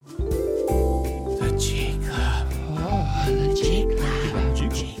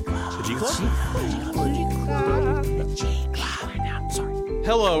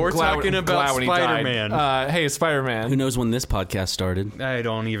Hello, we're talking about when he Spider-Man. died. Hey, Spider-Man. Who knows when this podcast started? I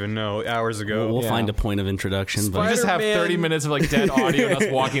don't even know. Hours ago. We'll find a point of introduction. We But just have Spider-Man. 30 minutes of like dead audio and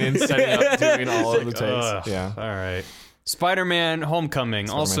us walking in, setting up, doing all of the takes. Yeah. All right. Spider-Man Homecoming,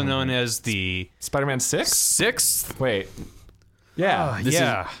 also known as the Spider-Man 6? sixth. Wait. Yeah. This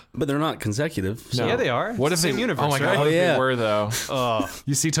Yeah. but they're not consecutive. So. Yeah, they are. What if Same they? universe, Oh my god! right? What if yeah. they were though?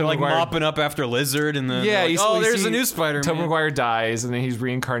 You see Tobey Like Maguire. mopping up after Lizard, and then Yeah, like, you there's see a new Spider-Man. Tobey Maguire dies, and then he's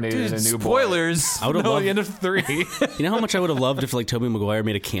reincarnated in a new Spoilers. I would have boy. No, loved. the end of 3. You know how much I would have loved if like Tobey Maguire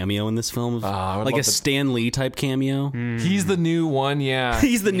made a cameo in this film, I would like love a to- Stan Lee type cameo. He's the new one. Yeah.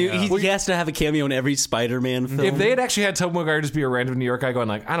 He's the new. He has to have a cameo in every Spider-Man film. If they had actually had Tobey Maguire just be a random New York guy going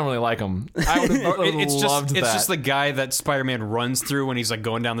like, I don't really like him, I would have It's loved just that. it's just the guy that Spider-Man runs through when he's like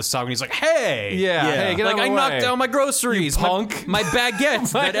going down the sidewalk, and he's like, "Hey, yeah. Hey, get like out I of my knocked way. down my groceries, You punk." my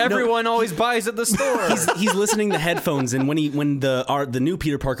baguettes that everyone always buys at the store." He's listening to headphones, and when the new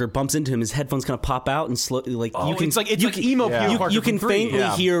Peter Parker bumps into him, his headphones kind of pop out and slowly like you can it's like emo Yeah. Peter Parker you can from 3. faintly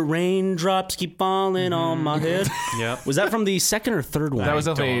yeah. hear raindrops keep falling on my head. Yep. Was that from the second or third one? That was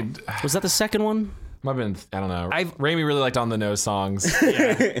definitely. Was that the second one? Might have been. I don't know. Raimi really liked on the nose songs.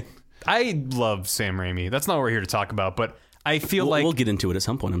 I love Sam Raimi. That's not what we're here to talk about, but I feel like We'll get into it at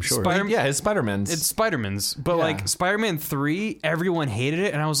some point, I'm sure. Yeah, his Spider-Man's. it's Spider-Man's, but Yeah. like Spider-Man 3, everyone hated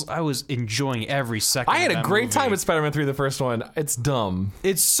it, and I was enjoying every second. I had of a that great movie. time with Spider-Man 3, the first one. It's dumb.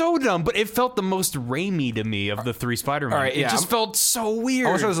 It's so dumb, but it felt the most Raimi to me of the 3 Spider-Man. All right, it yeah, just I'm- felt so weird.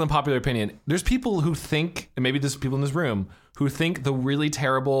 I wish it was an unpopular opinion. There's people who think, and maybe there's people in this room, who think the really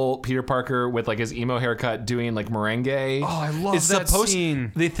terrible Peter Parker with like his emo haircut doing like merengue. Oh, I love is that supposed,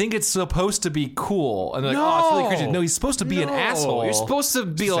 scene. They think it's supposed to be cool, and they're like, oh, it's really crazy. No, he's supposed to be an asshole. You're supposed to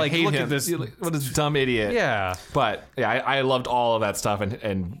be Just like, hate look him. at this. What a dumb idiot. Yeah. But yeah, I loved all of that stuff,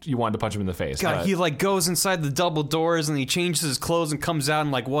 and you wanted to punch him in the face. God, but- he like goes inside the double doors and he changes his clothes and comes out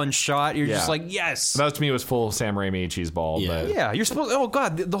in like one shot. You're just Yeah. like, yes. that to me was full Sam Raimi cheeseball. Yeah. But Yeah, you're supposed. Oh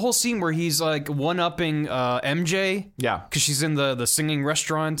God, the whole scene where he's like one-upping MJ. Yeah. because she's in the singing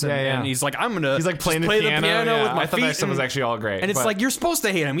restaurant. And, Yeah, yeah. and he's like, I'm gonna. he's like just playing play the piano. Yeah, with my I thought feet. that stuff was actually all great. and it's but like you're supposed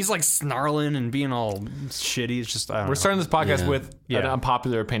to hate him. He's like snarling and being all shitty. It's just I don't we're know. starting this podcast Yeah. with an Yeah.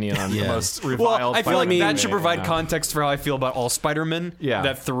 unpopular opinion on the Yeah. most reviled. Well, I feel like Spider-Man that should movie. provide Yeah. context for how I feel about all Spider-Man. Yeah.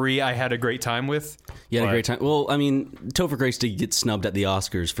 That 3 I had a great time with. You had a But- great time. Well, I mean, Topher Grace did get snubbed at the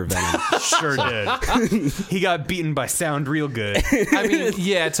Oscars for Venom. Sure did. He got beaten by sound real good. I mean,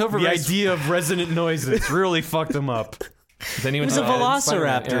 yeah, Topher The Grace. idea of resonant noises really fucked him up. Then he went He's a to velociraptor,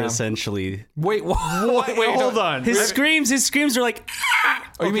 Spider-Man, yeah. essentially. Wait, what? Wait, Hold on. His screams are like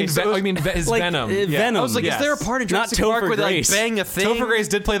Oh, you mean, so- his like Venom? Venom. I was like, Yes. is there a part in Not Jurassic Park Topher where they like Grace. bang a thing? Topher Grace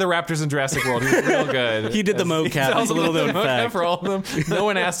did play the Raptors in Jurassic World. He was real good. He did the mocap. It's a little known mocap fact. for all of them. No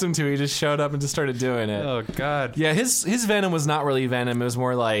one asked him to. He just showed up and just started doing it. Oh God. Yeah, his Venom was not really Venom. It was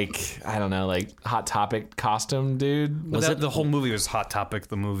more like, I don't know, like Hot Topic costume dude. Was it? The whole movie was Hot Topic,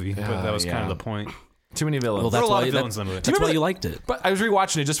 the movie, but that was kind yeah. of the point. Too many villains. Well, There that's were a lot why of villains in the movie. that's why you liked it. But I was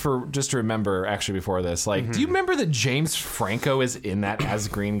rewatching it just to remember actually before this. Like, do you remember that James Franco is in that as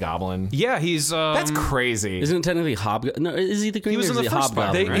Green Goblin? Yeah, he's That's crazy. Isn't it technically Hobgoblin? No, is he the Green? was or in is the he first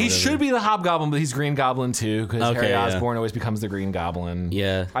Hobgoblin? Spider-Man, He right? should be the Hobgoblin, but he's Green Goblin too, because Okay, Harry yeah. Osborn always becomes the Green Goblin.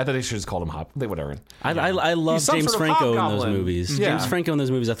 Yeah. I thought they should have just called him Whatever. I love He's some James sort of Franco in those hobgoblin. movies. Yeah. James Franco in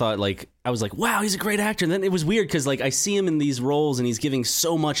those movies, I was like, wow, he's a great actor. And then it was weird because like I see him in these roles and he's giving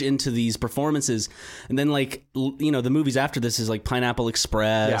so much into these performances, and then like the movies after this is like Pineapple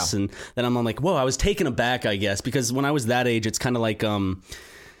Express, Yeah. and then I'm like, whoa, I was taken aback, I guess, because when I was that age, it's kind of like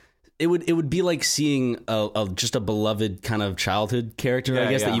It would be like seeing just a beloved kind of childhood character, Yeah,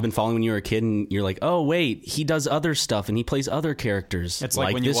 I guess, yeah. that you've been following when you were a kid, and you're like, oh wait, he does other stuff and he plays other characters. It's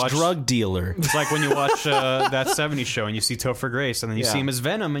like when you this watch- drug dealer. It's like when you watch that 70s show and you see Topher Grace and then you see him as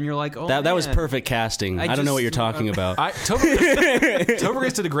Venom and you're like, oh, That was man. perfect casting. I don't know what you're talking about. Topher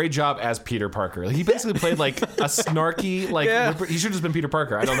Grace did a great job as Peter Parker. He basically played like a snarky, like he should have just been Peter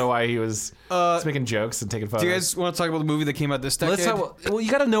Parker. I don't know why he was just making jokes and taking photos. Do you guys want to talk about the movie that came out this decade? Let's talk. Well, you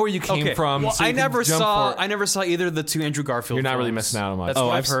got to know where you came from. Well, so you I can never jump saw. for it. I never saw either of the two Andrew Garfield. You're not really films. missing out on much. That's Oh,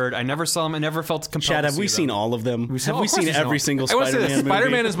 what I've I've heard. I never saw them. I never felt compelled. Chad, to have we see seen them. all of them? Have Of we course seen we've every all- single I wanna say Spider-Man this, movie?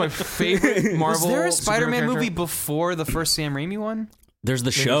 Spider-Man is my favorite Marvel. Was there a superhero Spider-Man character. movie before the first Sam Raimi one? There's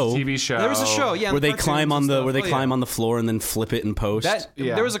the There's a show TV show. There was a show, yeah. where the they climb on cartoons the and where they stuff. climb on the floor and then flip it in post.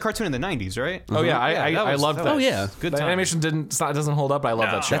 Yeah. There was a cartoon in the 90s, right? Oh yeah, that I was- loved that. Oh, yeah. Good The time. animation doesn't hold up, but I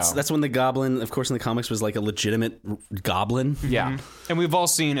love that show. that's when the Goblin, of course, in the comics was like a legitimate goblin. yeah. And we've all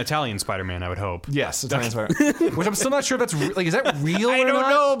seen Italian Spider-Man, I would hope. Yes, Italian Spider. Which I'm still not sure if that's like is that real or I don't not?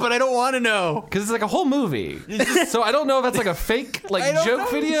 know, but I don't want to know. Because it's like a whole movie. So I don't know if that's like a fake like I don't joke know.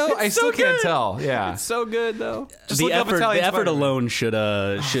 video. It's I still so can't good. tell. Yeah. So good though. Just The look up effort Italian alone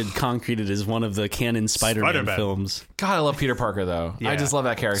should concrete it as one of the canon Spider-Man Spider-Man. films. God, I love Peter Parker though. I just love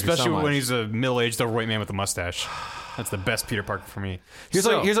that character, especially so much. when he's a middle-aged overweight man with a mustache. That's the best Peter Parker for me. Here's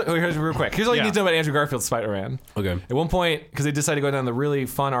real quick. Here's all you need to know about Andrew Garfield's Spider-Man. Okay. At one point, because they decided to go down the really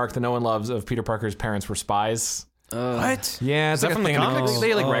fun arc that no one loves of Peter Parker's parents were spies. What? Yeah, it's Is that like from a the thing. comics? They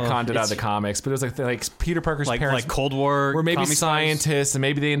retconned it out of the comics, but it was like Peter Parker's parents Like Cold War, were maybe comic spies? scientists, and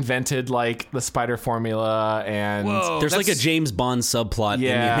maybe they invented like the spider formula, and Whoa. There's like a That's- James Bond subplot in the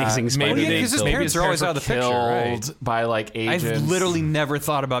Amazing Spider-Man. maybe because his maybe parents are always out of the picture, killed right. by like agents. I've literally never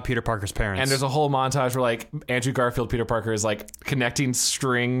thought about Peter Parker's parents. And there's a whole montage where like Andrew Garfield, Peter Parker is like connecting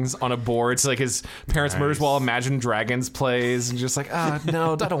strings on a board to like his parents' murders while Imagine Dragons plays, and just like,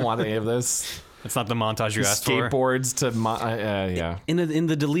 no, I don't want any of this. It's not the montage you asked for. Skateboards to yeah. In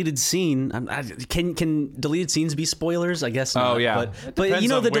the deleted scene, can deleted scenes be spoilers? I guess not. Oh, yeah. But depends you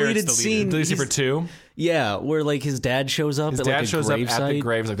know on the where it's deleted deleted. scene. Did you see for he's- 2? Yeah, where like his dad shows up. His at dad like a shows up grave at the site.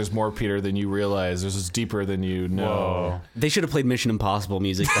 graves like there's more Peter than you realize. There's this deeper than you know. Whoa. They should have played Mission Impossible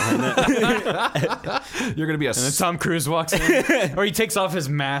music behind that. You're gonna be a And then Tom Cruise walks in, or he takes off his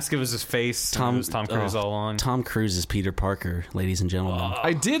mask. It was his face. It was Tom Cruise all along. Tom Cruise is Peter Parker, ladies and gentlemen.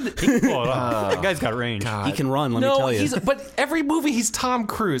 I did. That guy's got range. He can run. Let me no, tell you. but every movie he's Tom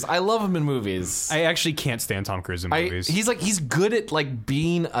Cruise. I love him in movies. I actually can't stand Tom Cruise in movies. He's good at like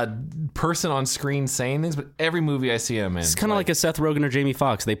being a person on screen saying things, but every movie I see him in, It's kind of like a Seth Rogen or Jamie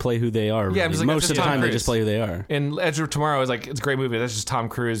Foxx. They play who they are. Yeah, really. I'm just like, Most that's of the just time Tom they Cruise. just play who they are. And Edge of Tomorrow is like it's a great movie. That's just Tom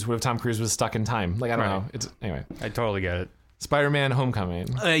Cruise. What if Tom Cruise was stuck in time? Like I don't know. It's anyway. I totally get it. Spider-Man: Homecoming.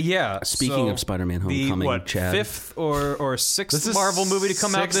 Yeah. Speaking of Spider-Man: Homecoming, Chad. fifth or sixth This is Marvel movie to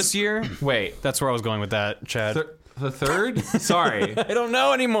come out sixth- this year? Wait, That's where I was going with that, Chad. the third? Sorry, I don't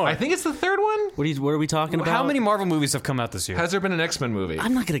know anymore. I think it's the third one. What are we talking about? How many Marvel movies have come out this year? Has there been an X-Men movie?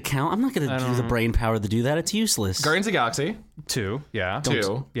 I'm not going to count. I'm not going to do the brain power to do that. It's useless. Guardians of the Galaxy. 2. Yeah.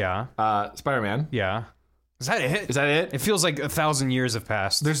 2. Yeah. Spider-Man. Yeah. Is that it? Is that it? It feels like 1,000 years have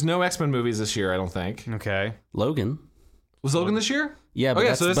passed. There's no X-Men movies this year. I don't think. Okay. Logan. Was Logan this year? Yeah, but Okay,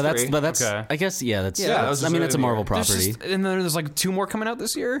 that's, so there's but that's three. but that's Okay. I guess that's Yeah, that was I just mean that's a earlier. Marvel There's property. just, and then there's like 2 more coming out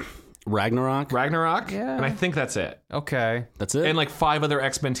this year? Ragnarok. Ragnarok. Yeah. And I think that's it. Okay. That's it. And like 5 other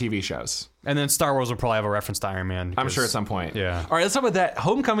X-Men TV shows. And then Star Wars will probably have a reference to Iron Man. I'm because- sure at some point. Yeah. All right, let's talk about that.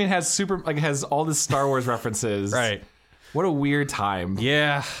 Homecoming has has all this Star Wars references. Right. What a weird time.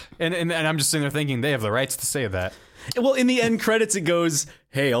 Yeah. And I'm just sitting there thinking they have the rights to say that. Well, in the end credits, it goes,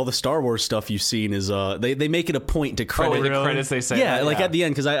 "Hey, all the Star Wars stuff you've seen is they make it a point to Oh, credit." in the really? credits they say yeah, that, like at the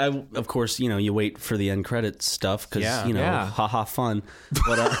end, because I of course you wait for the end credits stuff because Yeah. haha fun.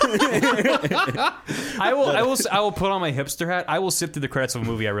 But I will put on my hipster hat. I will sit through the credits of a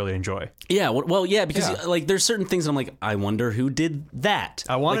movie I really enjoy. yeah, well, yeah, because like there's certain things I'm like, I wonder who did that.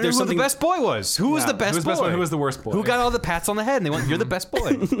 I want like, to know who the best boy was. Who was the best Who was boy? Who was the worst boy? Who got all the pats on the head and they went, "You're the best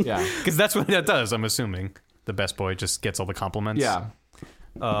boy." Yeah. Because that's what that does, I'm assuming. The best boy just gets all the compliments. Yeah.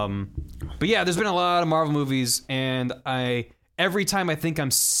 But yeah, there's been a lot of Marvel movies, and every time I think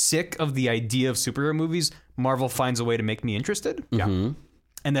I'm sick of the idea of superhero movies, Marvel finds a way to make me interested. Yeah.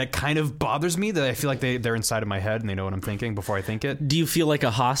 And that kind of bothers me that I feel like they're inside of my head and they know what I'm thinking before I think it. Do you feel like a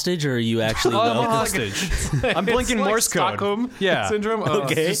hostage, or are you actually? I'm a hostage. I'm blinking It's like Morse code. Stockholm Yeah. syndrome.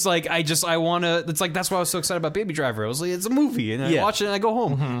 It's just like I want to. It's like that's why I was so excited about Baby Driver. I was like, it's a movie, and I Yeah. watch it and I go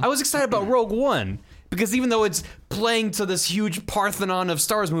home. I was excited about Rogue One because even though it's playing to this huge Parthenon of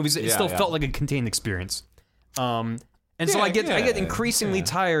Star Wars movies, it still felt like a contained experience. And so I get increasingly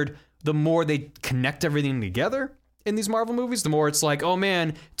tired the more they connect everything together in these Marvel movies. The more it's like, oh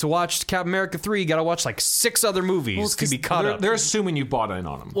man, to watch Captain America 3, you got to watch like 6 other movies to be caught up. They're assuming you bought in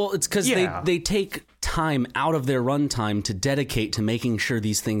on them. Well, it's because Yeah. they take time out of their runtime to dedicate to making sure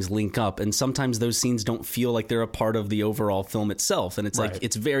these things link up, and sometimes those scenes don't feel like they're a part of the overall film itself, and it's like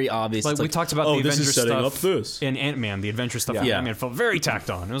it's very obvious. Like it's we talked about the Avengers stuff in Ant-Man. The adventure stuff in Yeah. Ant-Man felt very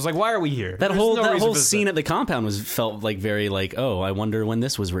tacked on. It was like, why are we here? that There's whole no that reason whole for this. scene at the compound felt like very like, oh, I wonder when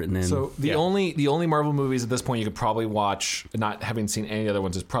this was written in. So the only Marvel movies at this point you could probably watch, not having seen any other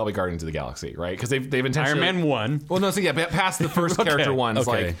ones, is probably Guardians of the Galaxy, right? Because they've intentionally Iron Man 1. Well, no, so yeah, past the first character ones,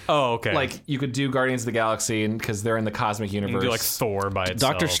 okay. like okay. like you could do Guardians of the Galaxy because they're in the cosmic universe. You can do like Thor by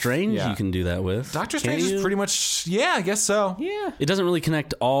itself. Doctor Strange, Yeah. you can do that with. Doctor Can't Strange you? is pretty much I guess so. Yeah. It doesn't really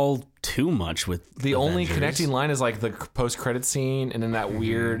connect all too much with The only Avengers. connecting line is like the post-credit scene, and then that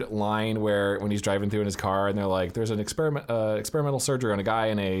weird line where when he's driving through in his car, and they're like, "There's an experimental surgery on a guy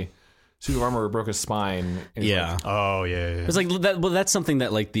in a suit of armor who broke his spine." And he's Yeah. like, Oh, yeah. It's like that. Well, that's something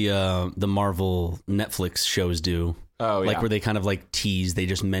that like the Marvel Netflix shows do. Oh, like yeah. where they kind of like tease, they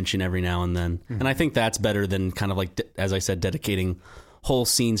just mention every now and then, and I think that's better than kind of like as I said, dedicating whole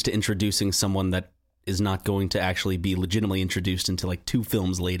scenes to introducing someone that is not going to actually be legitimately introduced until like 2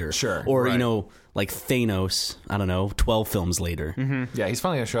 films later. Sure, Or, right. you know, like Thanos, I don't know, 12 films later. Yeah, he's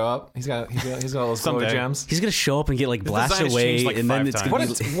finally gonna show up. He's got all those glowy gems. He's going to show up and get like blasted design has away, changed, like, and then 5 it's times. going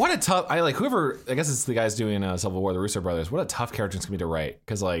to be... What a tough. I like whoever. I guess it's the guys doing Civil War, the Russo brothers. What a tough character it's gonna be to write.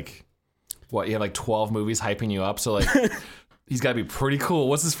 Because like, what you have like 12 movies hyping you up. So like, he's got to be pretty cool.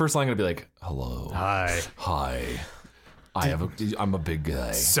 What's his first line gonna be like? Hello, Hi. I'm a big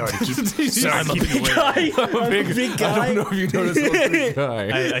guy. Sorry to keep you waiting. I'm a big guy. I don't know if you noticed. I'm a big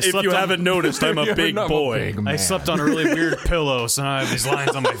guy. I slept on, noticed, I'm a big boy. I slept on a really weird pillow, so now I have these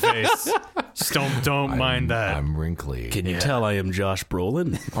lines on my face. Just don't mind that. I'm wrinkly. Can you tell I am Josh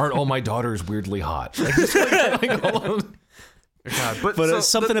Brolin? Aren't all my daughters weirdly hot? God, But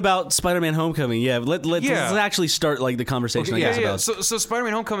something about Spider-Man: Homecoming. Yeah, let's actually start like the conversation. I guess about. So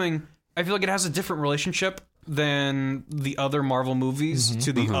Spider-Man: Homecoming, I feel like it has a different relationship than the other Marvel movies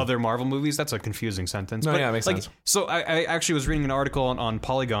to the other Marvel movies. That's a confusing sentence. No, but, yeah, it makes sense. So I actually was reading an article on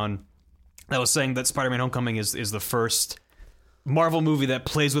Polygon that was saying that Spider-Man: Homecoming is the first Marvel movie that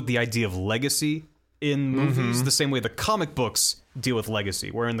plays with the idea of legacy in movies, the same way the comic books deal with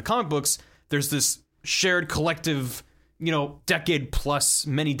legacy. Where in the comic books, there's this shared collective, decade plus,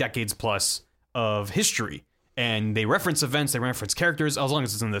 many decades plus of history. And they reference events, they reference characters, as long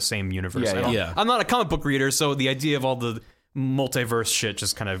as it's in the same universe. Yeah. I'm not a comic book reader, so the idea of all the multiverse shit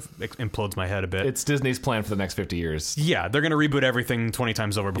just kind of implodes my head a bit. It's Disney's plan for the next 50 years. Yeah, they're going to reboot everything 20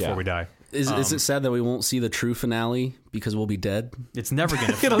 times over before we die. Is it sad that we won't see the true finale because we'll be dead? It's never going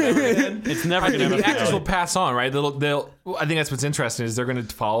to It's never going to The actors will pass on, right? They'll. I think that's what's interesting is they're going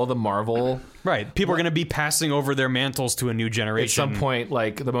to follow the Marvel. Right. People are going to be passing over their mantles to a new generation. At some point,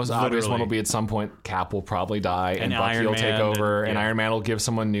 like the most obvious one will be at some point Cap will probably die and Bucky Iron will take Man over and and Iron Man will give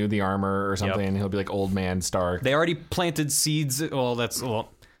someone new the armor or something and he'll be like old man Stark. They already planted seeds. Well, that's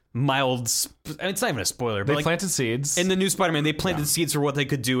mild. It's not even a spoiler. But They planted seeds. in the new Spider-Man. They planted seeds for what they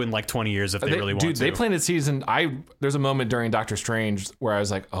could do in like 20 years if they really want to. They planted seeds, and there's a moment during Doctor Strange where I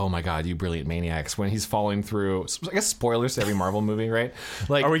was like, "Oh my god, you brilliant maniacs!" When he's falling through, I guess spoilers to every Marvel movie, right?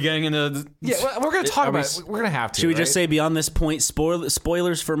 Like, Are we getting into? yeah, we're gonna talk about it. We're gonna have to. Should we just say beyond this point,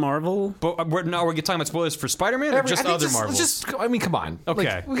 spoilers for Marvel? But we're talking about spoilers for Spider-Man or just other Marvels? I mean, come on. Okay.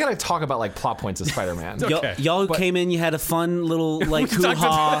 Like, we gotta talk about like plot points of Spider-Man. Okay. Y'all who came in, you had a fun little like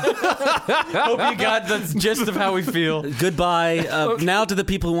hoo-ha. Hope you got the gist of how we feel. Goodbye. Now to the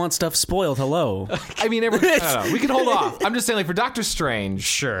people who want stuff spoiled. Hello. I mean, I don't know. We can hold off. I'm just saying, like for Doctor Strange,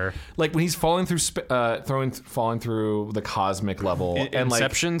 Sure. like when he's falling through, falling through the cosmic level, and like,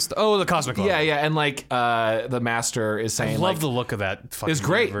 Inception. The cosmic level. yeah, and like the Master is saying, I love like, the look of that. Fucking it's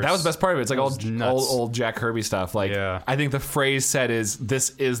great. universe. That was the best part of it. It's like was nuts. old Jack Kirby stuff. Like, Yeah. I think the phrase said is,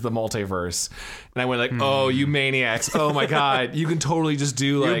 "This is the multiverse," and I went like, "Oh, you maniacs! Oh my god, you can totally just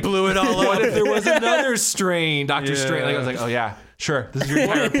do like blew it all What up. if there was another strain, Doctor Strange?" Like, I was like, "Oh yeah, sure. This is your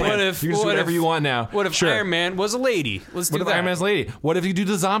entire plan. What if- you can just do what whatever if- you want now? What if sure. Iron Man was a lady? Let's do What if that. Iron Man's lady? What if you do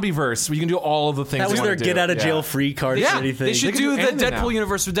the zombie verse? Where you can do all of the things. That was you their wanna get do? out of jail Yeah. free card Yeah, or anything. They should can do do the anything Deadpool now.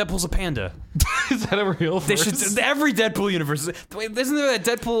 universe where Deadpool's a panda. Is that a real They verse? should every Deadpool universe. Wait, isn't there a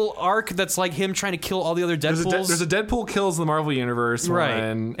Deadpool arc that's like him trying to kill all the other Deadpools? There's a Deadpool kills the Marvel universe, right,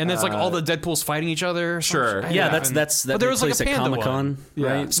 one, and it's like all the Deadpools fighting each other. or some Sure. shit. Yeah, I that haven't- But there was like a takes place at panda Comic-Con, one.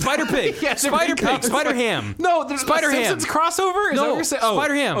 right? Spider Pig, Yeah, Spider Pig, Spider Ham. No, there's Spider-Ham. Simpsons crossover. Is that No, what you're saying? Oh,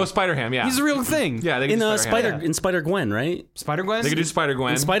 Spider-Ham. Oh, Spider-Ham. Yeah, He's a real thing. yeah. They can do Spider-Ham. In Spider-Gwen, right? Spider Gwen. They could do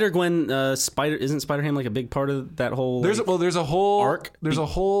Spider-Gwen. Spider-Gwen, isn't Spider-Ham like a big part of that whole? There's a whole arc? There's a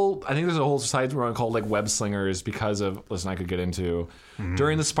whole. I think there's a whole side run called like Web Slingers because of. Listen, I could get into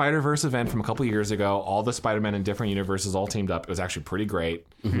during the Spider-Verse event from a couple years ago. All the Spider-Men in different universes all teamed up. It was actually pretty great.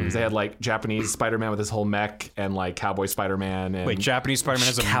 They had like Japanese Spider-Man with his whole mech and like Cowboy Spider-Man. And Wait, Japanese Spider-Man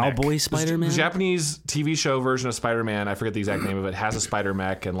has a Cowboy mech. Spider-Man. The Japanese TV show version of Spider-Man, I forget the exact name of it, has a Spider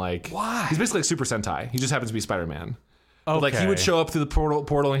mech and like Why? he's basically like Super Sentai. He just happens to be Spider-Man. But, like he Okay. would show up through the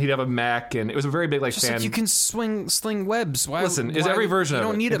portal and he'd have a mech and it was a very big like Just fan. like you can sling webs. Why? Listen, is why- every version you of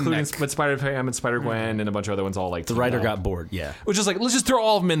don't it, need a including mech. with Spider-Ham and Spider-Gwen and a bunch of other ones all like The writer got bored. Yeah. which is like let's just throw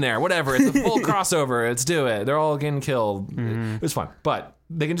all of them in there. Whatever, it's a full crossover. Let's do it. They're all getting killed. It was fun, but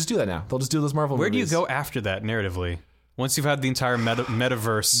they can just do that now. They'll just do those Marvel. Where do you movies. go after that narratively? Once you've had the entire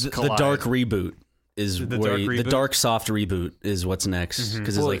metaverse The collide? dark reboot is The where dark the reboot? dark soft reboot is what's next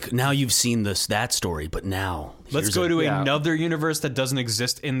because it's like now you've seen that story, but now Let's here's go a- to yeah. another universe that doesn't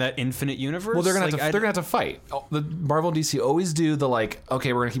exist in that infinite universe. Well, they're gonna have Like, to. They're gonna have to fight. The Marvel and DC always do the like.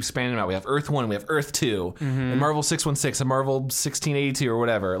 Okay, we're gonna keep spanning them out. We have Earth 1, we have Earth 2, and Marvel 616, and Marvel 1682 or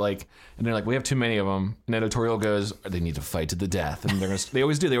whatever. Like, and they're like, we have too many of them. And editorial goes, they need to fight to the death, and they're gonna. They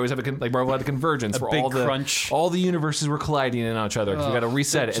always do. They always have like Marvel had a convergence where big all the crunch. all the universes were colliding in on each other because we got to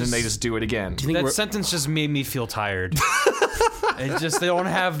reset it, and then they just do it again. Do you think sentence just made me feel tired. They don't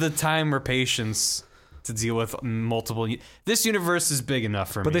have the time or patience to deal with multiple. This universe is big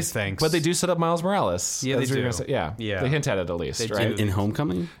enough for me. Thanks. But they do set up Miles Morales. Yeah, they do. Yeah. They hint at it at least, right? In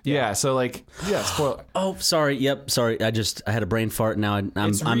Homecoming. Yeah. So like, spoiler. Oh, sorry. Yep. Sorry. I had a brain fart. Now I'm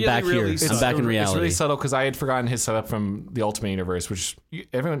really, back really here. I'm back in reality. It's really subtle because I had forgotten his setup from the Ultimate Universe, which you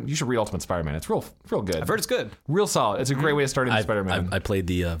should read Ultimate Spider-Man. It's real good. I've heard it's good. Real solid. It's a great way of starting Spider-Man. I played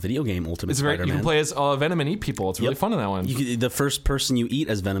the video game Ultimate Spider-Man. You can play as Venom and eat people. It's really fun in that one. The first person you eat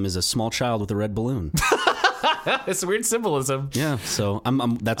as Venom is a small child with a red balloon. It's weird symbolism. Yeah, so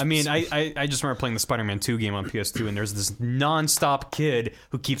that's. I mean, I just remember playing the Spider-Man 2 game on PS2, and there's this non-stop kid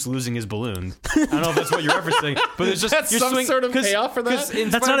who keeps losing his balloon. I don't know if that's what you're referencing, but it's just that's some sort of payoff for that.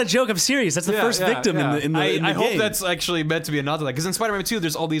 That's not a joke. I'm serious. That's the first victim in the game. I hope that's actually meant to be a nod to that, because in Spider-Man 2,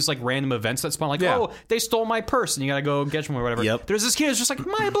 there's all these like random events that spawn, like oh, they stole my purse, and you gotta go get them or whatever. Yep. There's this kid who's just like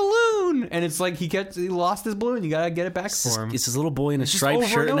my balloon, and it's like he lost his balloon. You gotta get it back for him. It's this little boy in a striped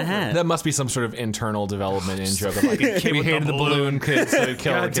shirt and a hat. That must be some sort of internal development in joke of like we hated the balloon kid, so we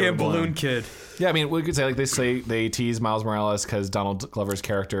killed goddamn balloon kid. Yeah, I mean, we could say like they tease Miles Morales because Donald Glover's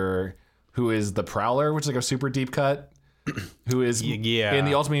character, who is the Prowler, which is like a super deep cut, who is in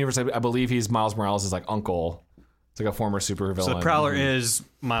the Ultimate Universe, I believe he's Miles Morales' like uncle. It's like a former supervillain. So the Prowler is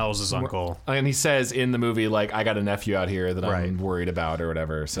Miles' uncle, and he says in the movie like, "I got a nephew out here that I'm worried about" or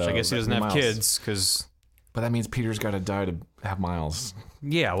whatever. So I guess he doesn't have kids because. But that means Peter's got to die to have Miles.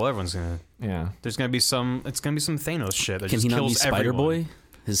 Yeah, well, everyone's gonna. Yeah, there's gonna be some. It's gonna be some Thanos shit that just kills kills Spider Boy,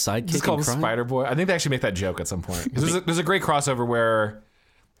 his sidekick. Just call him Spider Boy. I think they actually make that joke at some point. There's a great crossover where.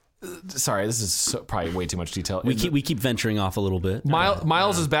 Sorry, this is probably way too much detail. We keep venturing off a little bit.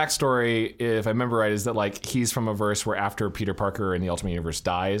 Miles's backstory, if I remember right, is that like he's from a verse where after Peter Parker in the Ultimate Universe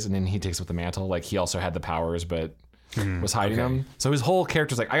dies, and then he takes up the mantle. Like he also had the powers, but was hiding them. So his whole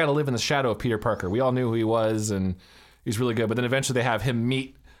character's like, I got to live in the shadow of Peter Parker. We all knew who he was, and he's really good. But then eventually they have him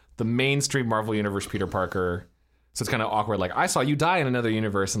meet the mainstream Marvel Universe Peter Parker. So it's kind of awkward. Like, I saw you die in another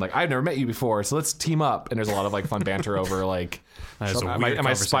universe, and like I've never met you before, so let's team up. And there's a lot of like fun banter over like, am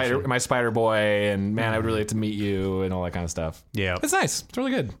I Spider Boy? And man, I would really like to meet you, and all that kind of stuff. Yeah, it's nice. It's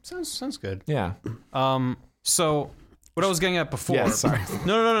really good. Sounds good. Yeah. So what I was getting at before. Yeah, sorry.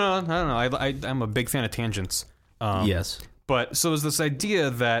 No. I'm a big fan of tangents. Yes. But so is this idea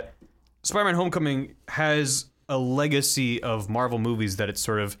that Spider-Man Homecoming has a legacy of Marvel movies that it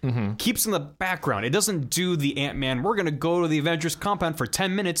sort of keeps in the background. It doesn't do the Ant-Man, we're going to go to the Avengers compound for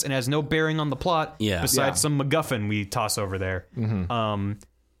 10 minutes and has no bearing on the plot besides some MacGuffin we toss over there.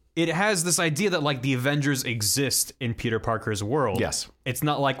 It has this idea that like the Avengers exist in Peter Parker's world. Yes. It's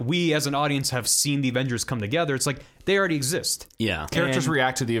not like we as an audience have seen the Avengers come together. It's like they already exist. Yeah. Characters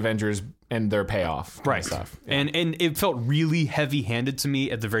react to the Avengers and their payoff. Right. Stuff. Yeah. And it felt really heavy-handed to me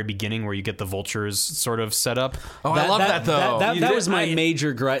at the very beginning where you get the Vultures sort of set up. Oh, I love that though. That was my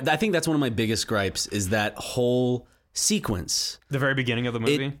major gripe. I think that's one of my biggest gripes is that whole sequence. The very beginning of the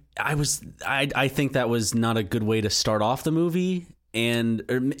movie? I think that was not a good way to start off the movie. And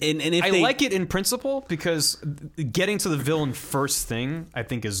if I like it in principle because getting to the villain first thing I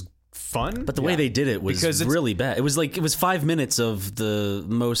think is fun, but the way they did it was really bad. It was 5 minutes of the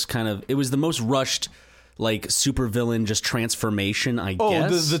most the most rushed like supervillain just transformation. I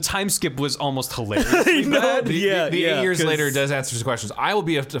guess the time skip was almost hilariously bad. The 8 years later does answer the questions. I will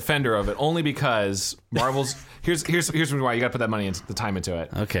be a defender of it only because Marvel's here's why you got to put that money into the time into it.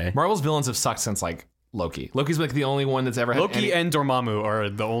 Okay, Marvel's villains have sucked since like Loki. Loki's like the only one that's ever had Loki and Dormammu are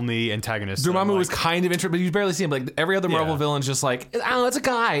the only antagonists. Dormammu was kind of interesting, but you barely see him. Like every other Marvel villain's just like, I don't know, it's a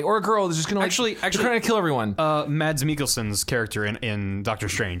guy or a girl that's just gonna actually trying to kill everyone. Mads Mikkelsen's character in Doctor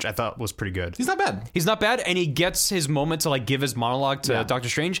Strange, I thought was pretty good. He's not bad. He's not bad, and he gets his moment to like give his monologue to Doctor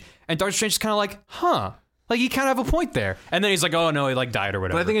Strange, and Doctor Strange is kind of like, huh. Like, you kind of have a point there. And then he's like, oh, no, he, like, died or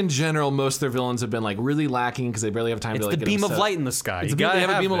whatever. But I think in general, most of their villains have been, like, really lacking because they barely have time to, like, get the beam of light in the sky. They have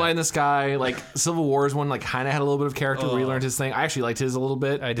a beam of light in the sky. Like, Civil War's one, like, kind of had a little bit of character where he learned his thing. I actually liked his a little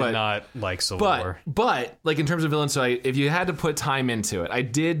bit. I did not like Civil War. But, like, in terms of villains, so if you had to put time into it, I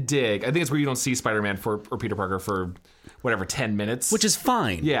did dig. I think it's where you don't see Spider-Man or Peter Parker for, whatever, 10 minutes. Which is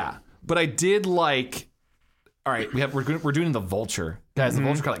fine. Yeah. But I did like... All right, we're doing the Vulture. Guys, the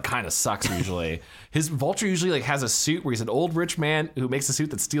Vulture kind of sucks usually. His Vulture usually like has a suit where he's an old rich man who makes a suit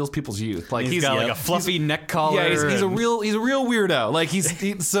that steals people's youth. Like he's got like a fluffy neck collar. Yeah, he's a real weirdo. Like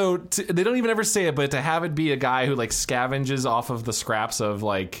they don't even ever say it, but to have it be a guy who like scavenges off of the scraps of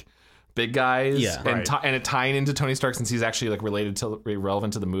like big guys, and it tying into Tony Stark since he's actually like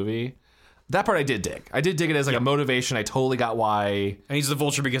relevant to the movie. That part I did dig. I did dig it as like a motivation. I totally got why. And he's the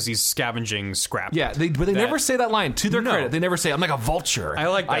vulture because he's scavenging scrap. Yeah, but they never say that line. To their credit, they never say, "I'm like a vulture. I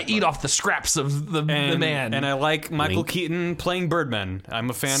like that I eat off the scraps of the man." And I like Michael Keaton playing Birdman. I'm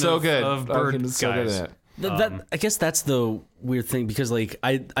a fan so good. of Bird guys. So good at it. I guess that's the weird thing because like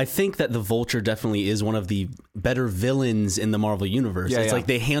I think that the Vulture definitely is one of the better villains in the Marvel universe. It's like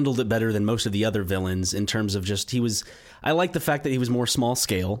they handled it better than most of the other villains in terms of just I like the fact that he was more small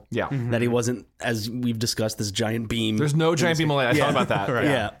scale. Yeah. That he wasn't, as we've discussed, this giant beam. There's no giant beam of light. I thought about that. Right.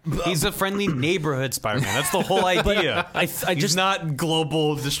 Yeah. He's a friendly neighborhood Spider-Man. That's the whole idea. He's not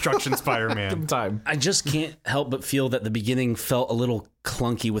global destruction Spider-Man. I just can't help but feel that the beginning felt a little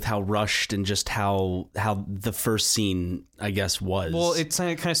clunky with how rushed and just how the first scene, I guess, was. Well, it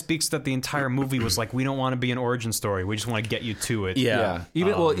kind of speaks that the entire movie was like, we don't want to be an origin story. We just want to get you to it. Yeah.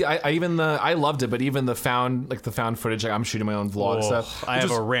 I loved it, but even the found footage, like I'm shooting my own vlog stuff. I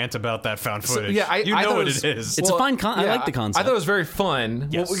have a rant about that found footage. So, you know what it is. It's a fine I like the concept. I thought it was very fun.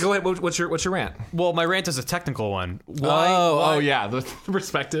 Yes. Well, go ahead. What's your rant? Well, my rant is a technical one. Why, the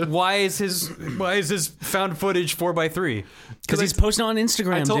perspective. Why is his found footage 4x3? Because he's posting on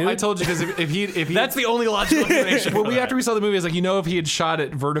Instagram, dude. I told you because if he that's the only logical explanation. Well, after we saw the movie, it's like, if he had shot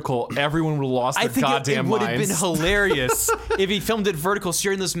it vertical, everyone would have lost their goddamn minds. I think it would have been hilarious if he filmed it vertical. So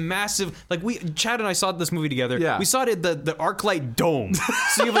you're in this massive, Chad and I saw this movie together. Yeah. We saw it at the ArcLight Dome.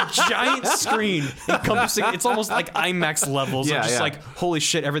 So you have a giant screen encompassing. It's almost like IMAX levels. Yeah, of just like, holy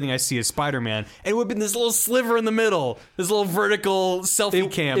shit, everything I see is Spider-Man. And it would have been this little sliver in the middle, this little vertical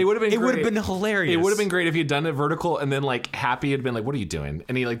selfie cam. It would have been. It would have been hilarious. It would have been great if he had done it vertical and then like Happy had been like, "What are you doing?"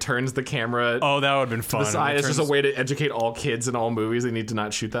 And he like turns the camera. Oh, that would have been fun. It's just a way to educate all kids in all movies. They need to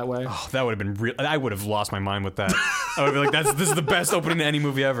not shoot that way. Oh, that would have been real. I would have lost my mind with that. I would be like, this is the best opening to any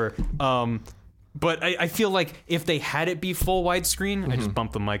movie ever. But I feel like if they had it be full widescreen, I just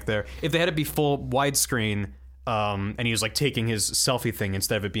bumped the mic there. If they had it be full widescreen, and he was like taking his selfie thing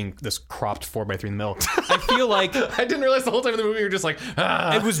instead of it being this cropped 4x3 in the middle, I feel like I didn't realize the whole time in the movie you were just like,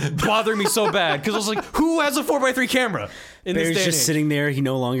 it was bothering me so bad because I was like, who has a 4x3 camera? Bear's just sitting there.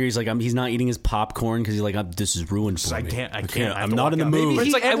 He's like, he's not eating his popcorn because he's like, this is ruined for me. I can't. I'm not in the mood.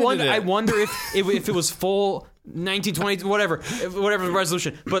 It's like I wonder if it was full 1920, whatever the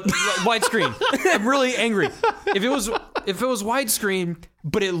resolution, but widescreen. I'm really angry. If it was widescreen,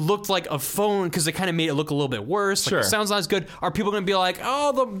 but it looked like a phone because it kind of made it look a little bit worse. Like, it sounds not as good. Are people going to be like,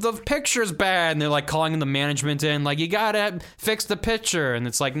 oh, the picture's bad, and they're like calling the management in, like, you gotta fix the picture, and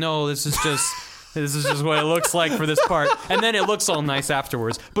it's like, no, this is just what it looks like for this part. And then it looks all nice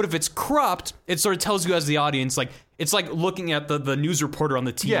afterwards. But if it's cropped, it sort of tells you as the audience, like, it's like looking at the news reporter on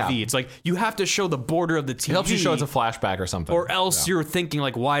the TV. Yeah. It's like, you have to show the border of the TV. It helps you show it's a flashback or something. Or else you're thinking,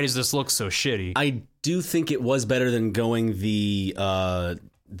 like, why does this look so shitty? I do think it was better than going the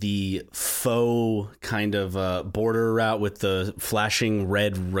faux kind of border route with the flashing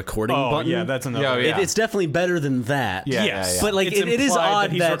red recording button. Yeah, that's another. It's definitely better than that. Yeah, yes. But like, it is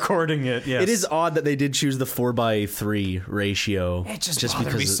odd that he's recording it. Yes. It is odd that they did choose the 4x3 ratio. It just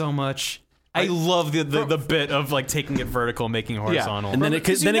bothered me so much. I love the bit of like taking it vertical, making it horizontal, and then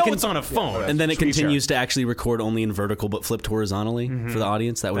it's on a phone, and then it continues to actually record only in vertical but flipped horizontally for the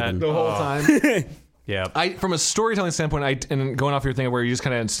audience. That would have been the whole time. Yeah. From a storytelling standpoint, and going off your thing where you just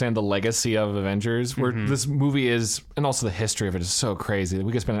kind of understand the legacy of Avengers, where this movie is, and also the history of it is so crazy.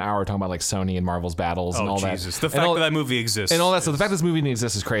 We could spend an hour talking about like Sony and Marvel's battles and all Jesus. that. The fact that movie exists. And all that. So the fact this movie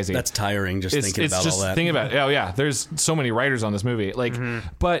exists is crazy. That's tiring just thinking about all that. Thinking about it. Oh, yeah. There's so many writers on this movie. Like,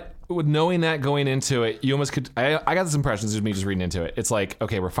 but with knowing that going into it, you almost could. I got this impression, this is me just reading into it. It's like,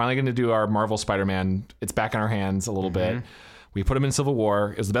 okay, we're finally going to do our Marvel Spider-Man. It's back in our hands a little bit. We put him in Civil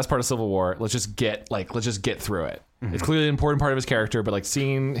War. It was the best part of Civil War. Let's just get through it. It's clearly an important part of his character, but like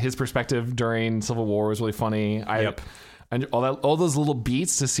seeing his perspective during Civil War was really funny. And all those little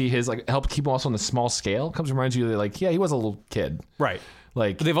beats to see his like help keep him also on the small scale comes reminds you that like, yeah, he was a little kid. Right.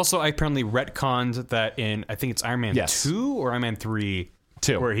 Like, but they've also apparently retconned that in, I think it's Iron Man 2 or Iron Man 3.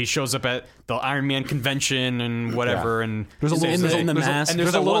 Where he shows up at the Iron Man convention and whatever, and there's a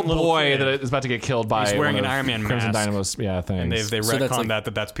little boy that is about to get killed by. He's wearing an Iron Man Crimson mask. Dynamo's thing. And they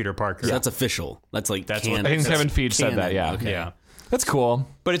retconned that's Peter Parker. So that's official. That's like canon. I think Kevin Feige said that. Yeah, okay. Yeah. That's cool.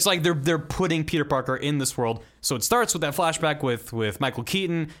 But it's like they're putting Peter Parker in this world. So it starts with that flashback with Michael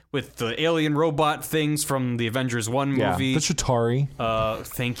Keaton, with the alien robot things from the Avengers 1 movie. Yeah, the Chitauri.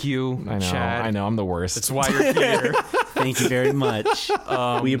 Thank you, I know, Chad. I know, I'm the worst. That's why you're here. Thank you very much.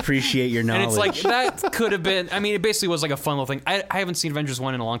 We appreciate your knowledge. And it's like, that could have been, I mean, it basically was like a fun little thing. I haven't seen Avengers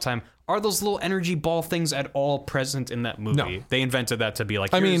 1 in a long time. Are those little energy ball things at all present in that movie? No. They invented that to be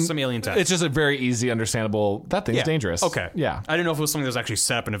like, here's some alien tech. It's just a very easy, understandable, that thing's dangerous. Okay. Yeah. I didn't know if it was something that was actually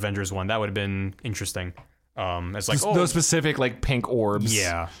set up in Avengers 1. That would have been interesting. It's like those specific like pink orbs.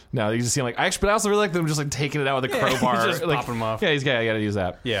 Yeah. No, you just see them like but I also really like them just like taking it out with a crowbar, just like, popping them off. Yeah, I got to use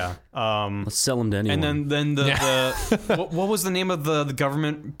that. Yeah. Let's sell them to anyone. And then what was the name of the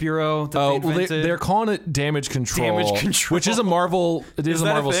government bureau that they invented? They're calling it Damage Control. Damage Control. Which is a Marvel. It is a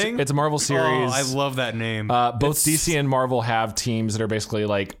that a Marvel. thing? It's a Marvel series. Oh, I love that name. Both DC and Marvel have teams that are basically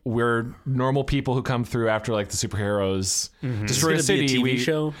like we're normal people who come through after like the superheroes destroy a city. Be a TV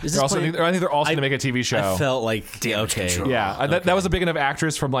show? I think they're also going to make a TV show. I felt like okay. Yeah, that was a big enough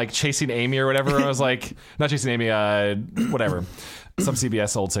actress from like Chasing Amy or whatever. I was like, not Chasing Amy, whatever. Some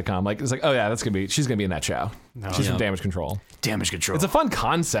CBS old sitcom. Like, it's like, oh yeah, she's gonna be in that show. She's from Damage Control. Damage Control. It's a fun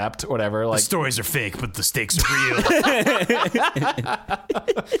concept, whatever. Like, the stories are fake, but the stakes are real.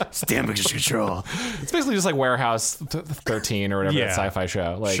 It's Damage Control. It's basically just like Warehouse 13 or whatever that sci-fi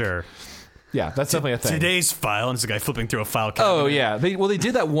show. Like, sure. Yeah, that's definitely a thing. Today's file, and it's a guy flipping through a file cabinet. Oh, yeah. They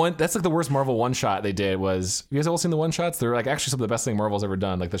did that one. That's like the worst Marvel one-shot they did was... You guys all seen the one-shots? They're like actually some of the best thing Marvel's ever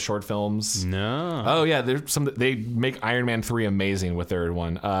done, like the short films. No. Oh, yeah. They make Iron Man 3 amazing with their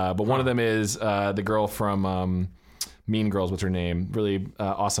one. But one of them is the girl from... Mean Girls, what's her name? Really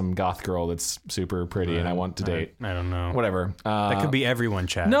awesome goth girl that's super pretty and I want to date. I don't know. Whatever. That could be everyone,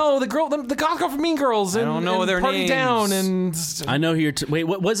 Chad. No, the goth girl from Mean Girls. And, I don't know their Party names. Down and... I know who you're... Wait,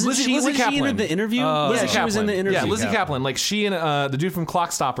 what was Lizzie she Kaplan. in the interview? Lizzie she was in the interview. Yeah, Lizzie Kaplan. Like she and the dude from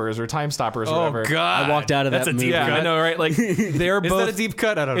Clock Stoppers or Time Stoppers or whatever. Oh, God. I walked out of That's that a movie. deep cut. Yeah, I know, right? Like they're both... Is that a deep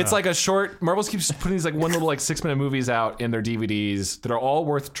cut? I don't know. It's like a short... Marvel keeps putting these like one little like 6-minute movies out in their DVDs that are all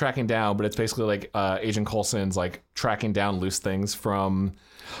worth tracking down, but it's basically like Agent Coulson's like tracking down loose things from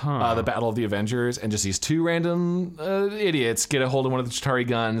the Battle of the Avengers, and just these two random idiots get a hold of one of the Chitauri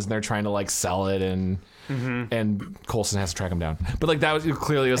guns and they're trying to like sell it, and Coulson has to track them down. But like that was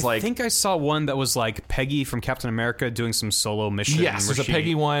clearly was like... I think I saw one that was like Peggy from Captain America doing some solo mission. Yes, there's a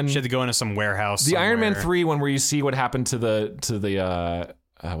Peggy one. She had to go into some warehouse. The somewhere. Iron Man 3 one where you see what happened to the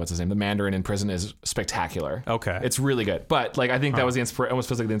what's his name? The Mandarin in prison is spectacular. Okay. It's really good. But like I think that was almost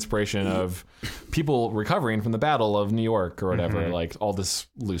feels like the inspiration of people recovering from the Battle of New York or whatever, like all this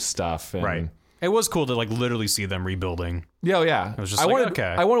loose stuff. And, right. It was cool to like literally see them rebuilding. Yeah. It was just I wanted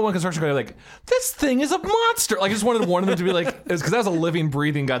one construction guy to be like, this thing is a monster. Like I just wanted one of them to be like, because that was a living,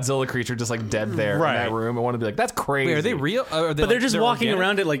 breathing Godzilla creature just like dead there in that room. I wanted to be like, that's crazy. Wait, are they real? But they're just walking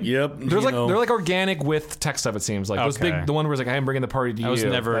around it like, yep. They're like organic with tech stuff. It seems like those big. The one where it's like, I am bringing the party to you. I was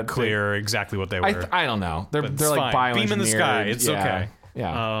never clear exactly what they were. I don't know. They're like fine. Beam in the sky. It's okay.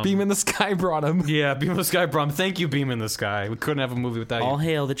 Yeah, Beam in the Sky brought him. Yeah, Beam in the Sky brought him. Thank you, Beam in the Sky. We couldn't have a movie without you. All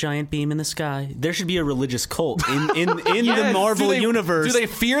hail the giant beam in the sky. There should be a religious cult in the Marvel universe. Do they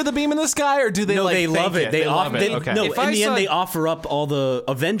fear the beam in the sky, or do they? No, like, they love it. They love it. Okay. No, in the end, they offer up all the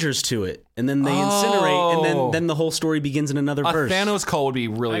Avengers to it, and then they incinerate, and then the whole story begins in another verse. Thanos cult would be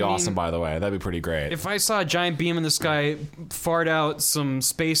really awesome. By the way, that'd be pretty great. If I saw a giant beam in the sky fart out some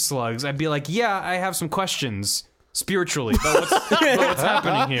space slugs, I'd be like, yeah, I have some questions. Spiritually, about what's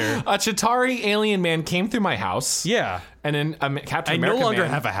happening here. A Chitauri alien man came through my house. Yeah. And then Captain I America no longer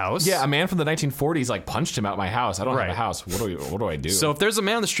man, have a house. Yeah, a man from the 1940s like punched him out my house. I don't have a house. What do I do? So if there's a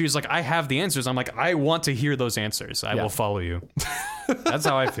man on the street who's like, I have the answers, I'm like, I want to hear those answers. I will follow you. That's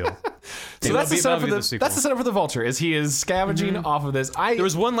how I feel. So that's the setup for the Vulture. Is he is scavenging off of this? There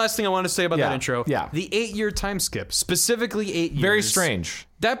was one last thing I wanted to say about that intro. Yeah. The 8-year time skip, specifically 8 years. Very strange.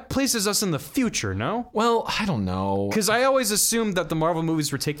 That places us in the future, no? Well, I don't know. Because I always assumed that the Marvel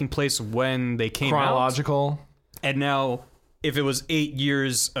movies were taking place when they came chronological. And now, if it was 8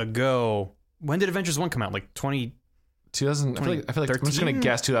 years ago, when did Avengers 1 come out? Like 2000. I feel like I'm just gonna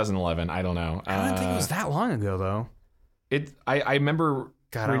guess 2011. I don't know. I don't think it was that long ago, though. I remember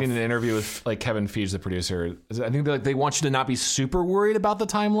reading an interview with like Kevin Feige, the producer. I think they want you to not be super worried about the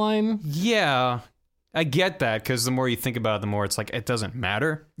timeline. Yeah, I get that, because the more you think about it, the more it's like it doesn't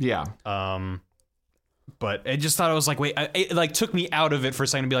matter. Yeah. But I just thought it was like, wait, it like took me out of it for a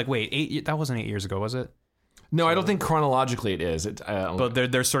second to be like, wait, that wasn't 8 years ago, was it? No, I don't think chronologically it is. But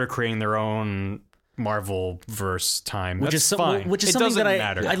they're sort of creating their own Marvel verse time, which is fine. Which is something that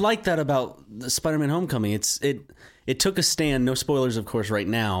I like that about Spider-Man: Homecoming. It took a stand. No spoilers, of course, right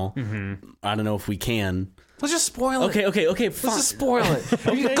now. I don't know if we can. Let's just spoil it. Okay. Fine. Let's just spoil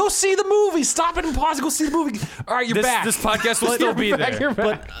it. Go see the movie. Stop it and pause it. Go see the movie. All right, you're back. This podcast will still be there.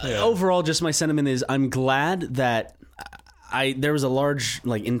 But overall, just my sentiment is I'm glad that there was a large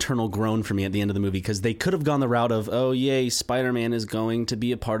like internal groan for me at the end of the movie, because they could have gone the route of, oh yay, Spider-Man is going to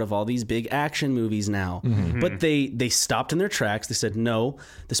be a part of all these big action movies now. But they stopped in their tracks. They said, no,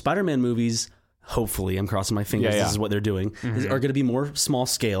 the Spider-Man movies, hopefully, I'm crossing my fingers, this is what they're doing, are going to be more small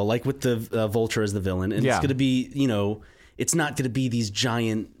scale, like with the Vulture as the villain. And it's going to be, it's not going to be these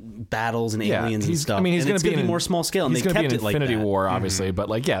giant battles and aliens and stuff. I mean, he's going to be more small scale, and they kept it like Infinity that. War, obviously, but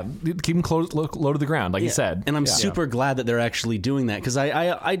like, keep him low to the ground, like you said. And I'm super glad that they're actually doing that, because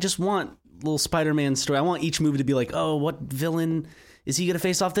I just want little Spider-Man story. I want each movie to be like, oh, what villain is he going to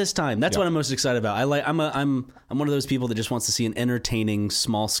face off this time? That's what I'm most excited about. I'm one of those people that just wants to see an entertaining,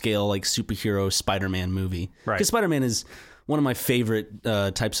 small scale, like superhero Spider-Man movie. Right. Because Spider-Man is one of my favorite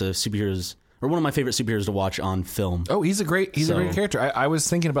types of superheroes, or one of my favorite superheroes to watch on film. Oh, he's a great character. I was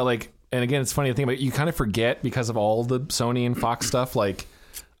thinking about, like, and again, it's funny to think about, you kind of forget because of all the Sony and Fox stuff. Like,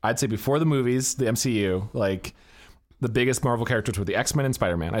 I'd say before the movies, the MCU, like, the biggest Marvel characters were the X-Men and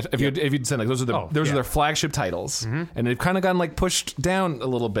Spider-Man. If you'd say, like, those are their flagship titles, and they've kind of gotten like pushed down a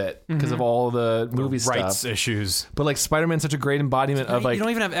little bit because of all the movie rights stuff, issues. But like Spider-Man's such a great embodiment of, like, you don't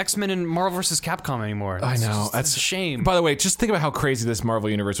even have X-Men and Marvel vs. Capcom anymore. I know, that's a shame. By the way, just think about how crazy this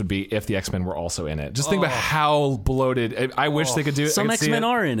Marvel universe would be if the X-Men were also in it. Just think about how bloated. I wish they could do it. Some X-Men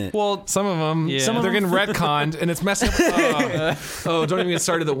are in it. Well, some of them, they're getting retconned, and it's messing up. Don't even get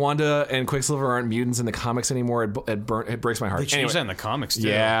started that Wanda and Quicksilver aren't mutants in the comics anymore. It breaks my heart. They changed that in the comics too.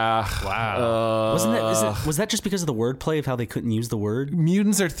 Yeah. Wow. Was that just because of the wordplay of how they couldn't use the word?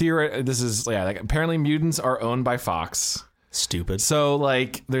 Mutants are apparently mutants are owned by Fox. Stupid. So,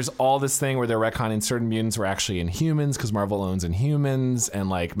 like, there's all this thing where they're retconning certain mutants were actually Inhumans because Marvel owns Inhumans, and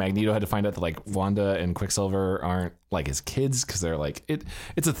like Magneto had to find out that like Wanda and Quicksilver aren't like his kids because they're like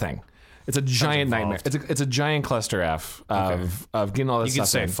it's a thing. It's a giant nightmare. It's a giant cluster F of getting all this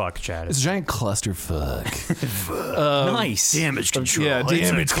stuff. You can say fuck, Chad. It's a giant cluster fuck. Nice. Damage control. Yeah,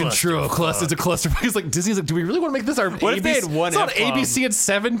 damage control. It's a cluster. Because like Disney's like, do we really want to make this our What ABC? if they had one It's on F-bomb? ABC at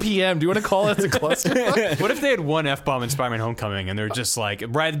 7 p.m. Do you want to call it a cluster? What if they had one F-bomb in Spider-Man Homecoming and they're just like,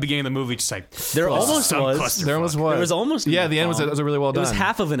 right at the beginning of the movie, just like, There almost was. There almost was. There was almost an the end was really well done. It was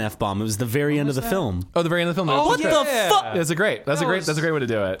half of an F-bomb. It was the very end of the film. Oh, the very end of the film. What the fuck? That's a great way to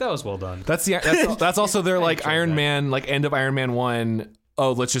do it. that was well done. That's also their like Iron Man, like end of Iron Man 1.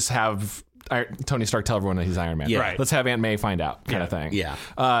 Oh, let's just have Tony Stark tell everyone that he's Iron Man. Yeah. Right. Let's have Aunt May find out, kind of thing. Yeah.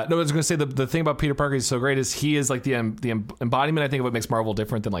 No, I was going to say the thing about Peter Parker is so great is he is like the embodiment, I think, of what makes Marvel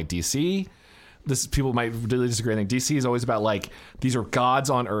different than like DC. People might really disagree. I think DC is always about like these are gods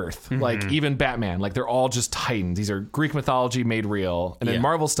on Earth. Like even Batman, like they're all just titans. These are Greek mythology made real. And then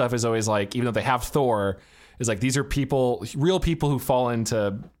Marvel stuff is always like, even though they have Thor, is like these are real people who fall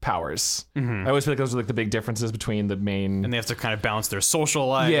into powers. I always feel like those are like the big differences between the main. And they have to kind of balance their social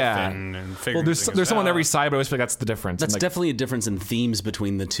life and figure. Well, there's someone on every side, but I always feel like that's the difference. That's like, definitely a difference in themes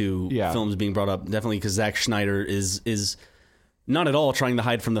between the two films being brought up. Definitely because Zack Snyder is not at all trying to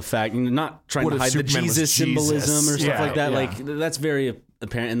hide from the fact, not trying to hide the Jesus symbolism or stuff like that. Like that's very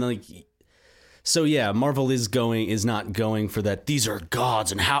apparent. And like, so yeah, Marvel is not going for that. These are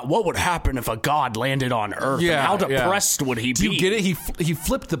gods, and what would happen if a god landed on Earth? Yeah, and how depressed would he be? Do you get it? He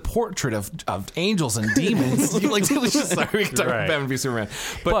flipped the portrait of angels and demons. Like, it was just sorry, we can talk about Batman v Superman,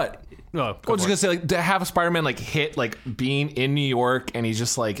 but. I was just gonna say, like, to have Spider-Man like hit like being in New York and he's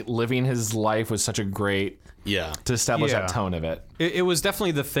just like living his life was such a great to establish that tone of it. It was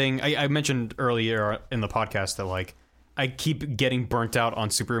definitely the thing I mentioned earlier in the podcast that like I keep getting burnt out on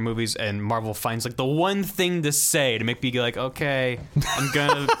superhero movies, and Marvel finds like the one thing to say to make me like, okay, I'm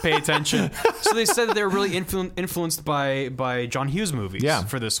gonna pay attention. So they said that they were really influenced by John Hughes movies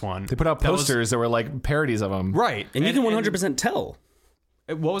for this one. They put out posters that were like parodies of them, right? And you can 100% tell.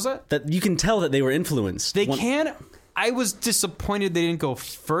 What was that? That you can tell that they were influenced. They can. I was disappointed they didn't go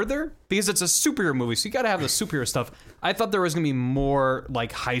further because it's a superhero movie, so you got to have the superhero stuff. I thought there was going to be more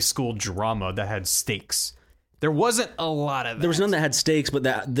like high school drama that had stakes. There wasn't a lot of that. There was none that had stakes, but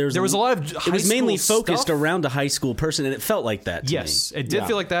there was a lot of high it was mainly school focused stuff around a high school person, and it felt like that to me. Yes, it did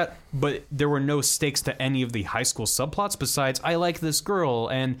feel like that, but there were no stakes to any of the high school subplots besides I like this girl,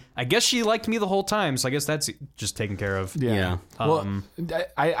 and I guess she liked me the whole time, so I guess that's just taken care of. Yeah. Well,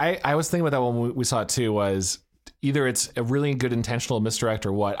 I was thinking about that when we saw it too, was either it's a really good intentional misdirect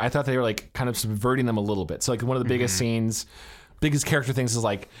or what. I thought they were like kind of subverting them a little bit. So like one of the biggest scenes, biggest character things is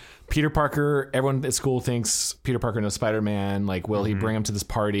like Peter Parker, everyone at school thinks Peter Parker knows Spider-Man. Like, will he bring him to this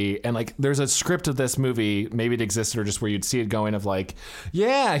party? And like, there's a script of this movie, maybe it existed or just where you'd see it going of like,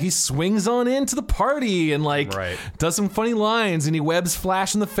 yeah, he swings on into the party and like does some funny lines and he webs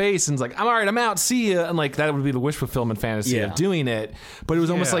Flash in the face and is like, I'm all right, I'm out, see ya. And like, that would be the wish fulfillment fantasy of doing it. But it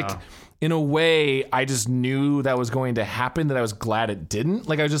was almost like, in a way, I just knew that was going to happen, that I was glad it didn't.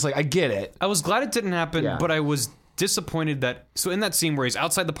 Like, I was just like, I get it. I was glad it didn't happen, but I was disappointed that in that scene where he's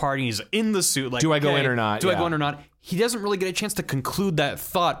outside the party, he's in the suit, like, do I go in or not? Do I go in or not? He doesn't really get a chance to conclude that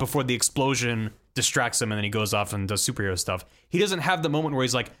thought before the explosion distracts him, and then he goes off and does superhero stuff. He doesn't have the moment where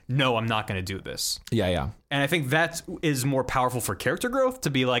he's like, no, I'm not going to do this. Yeah. And I think that is more powerful for character growth, to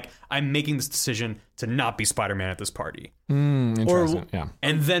be like, I'm making this decision to not be Spider-Man at this party. Interesting. Yeah.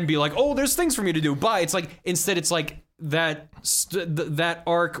 And then be like, oh, there's things for me to do. Bye. It's like, instead it's like that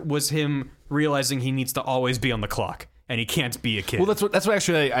arc was him realizing he needs to always be on the clock. And he can't be a kid. Well, that's what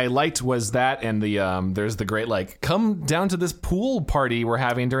actually I liked was that, and the there's the great like come down to this pool party we're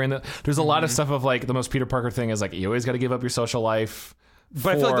having during the. There's a lot of stuff of like the most Peter Parker thing is like you always got to give up your social life.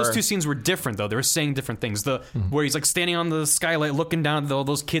 But I feel like those two scenes were different though. They were saying different things. Where he's like standing on the skylight looking down at all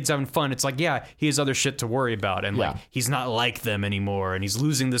those kids having fun. It's like, yeah, he has other shit to worry about, and like he's not like them anymore, and he's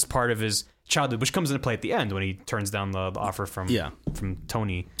losing this part of his childhood, which comes into play at the end when he turns down the offer from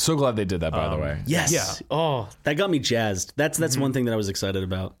Tony. So glad they did that, by the way. Yes. Yeah. Oh, that got me jazzed. That's one thing that I was excited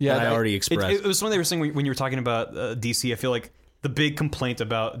about. Yeah, that I already expressed. It was something they were saying when you were talking about DC. I feel like the big complaint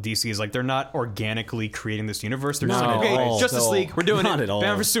about DC is like they're not organically creating this universe. They're just like, okay, Justice League, we're doing Not it. at all.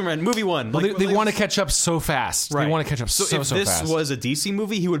 Batman vs Superman, movie one. Well, they want to catch up so fast. Right. They want to catch up so if this fast. was a DC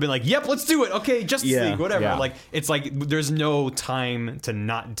movie, he would have been like, yep, let's do it. Okay, Justice League, whatever. Yeah. Like, it's like there's no time to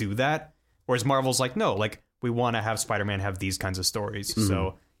not do that. Whereas Marvel's like, no, like we want to have Spider-Man have these kinds of stories.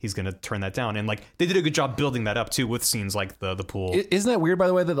 So he's going to turn that down. And like they did a good job building that up too with scenes like the pool. Isn't that weird, by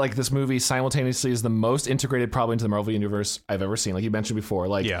the way, that like this movie simultaneously is the most integrated probably into the Marvel universe I've ever seen. Like you mentioned before,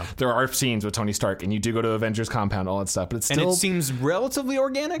 like there are scenes with Tony Stark and you do go to Avengers compound, all that stuff, but it's still, and it seems relatively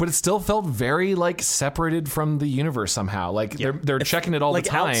organic, but it still felt very like separated from the universe somehow. Like they're checking it all like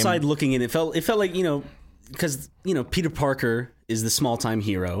the time. Outside looking in, it felt like, because Peter Parker is the small time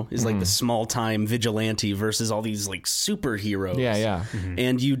hero, is like the small time vigilante versus all these like superheroes. Yeah.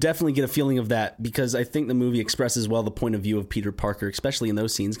 And you definitely get a feeling of that because I think the movie expresses well the point of view of Peter Parker, especially in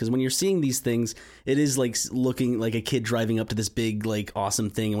those scenes. Because when you're seeing these things, it is like looking like a kid driving up to this big like awesome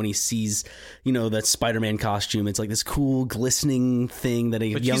thing. And when he sees that Spider-Man costume, it's like this cool glistening thing that a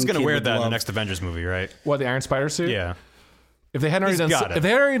young kid would love. But he's gonna wear that in the next Avengers movie, right? What, the Iron Spider suit? Yeah. If they hadn't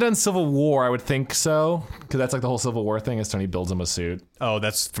already done Civil War, I would think so, because that's like the whole Civil War thing. Is Tony builds him a suit. Oh,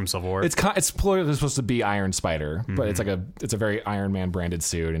 that's from Civil War. It's plurally supposed to be Iron Spider, but it's a very Iron Man branded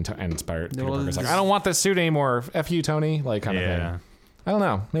suit, and Spider. Peter Parker's like, I don't want this suit anymore. F you, Tony. Like kind of thing. I don't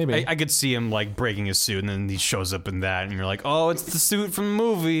know. Maybe I could see him like breaking his suit, and then he shows up in that, and you're like, oh, it's the suit from the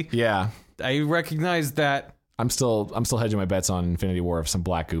movie. Yeah, I recognize that. I'm still hedging my bets on Infinity War if some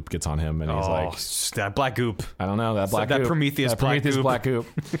black goop gets on him and he's like that black goop. I don't know that black that goop. Prometheus black goop.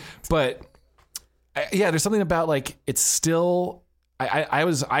 But there's something about like it's still.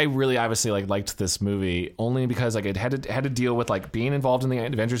 I really obviously like liked this movie only because like it had to deal with like being involved in the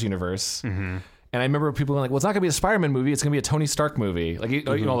Avengers universe. And I remember people being like, well, it's not going to be a Spider-Man movie. It's going to be a Tony Stark movie. Like,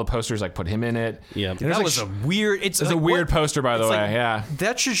 all the posters like put him in it. Yeah. That was a weird... It's a weird poster, by the way. Yeah.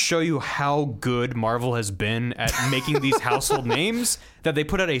 That should show you how good Marvel has been at making these household names, that they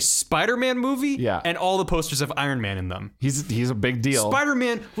put out a Spider-Man movie and all the posters have Iron Man in them. He's a big deal.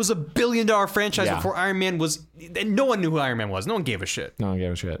 Spider-Man was $1 billion franchise before Iron Man was... And no one knew who Iron Man was. No one gave a shit.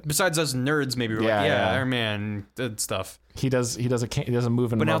 Besides us nerds, maybe we're like, Iron Man stuff. He does a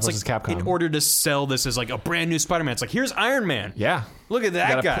move in Marvel vs. Capcom. In order to sell this as like a brand new Spider-Man, it's like, here's Iron Man. Yeah. Look at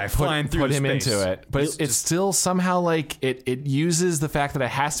that guy flying through space. Put him into it. But it's still somehow like it uses the fact that it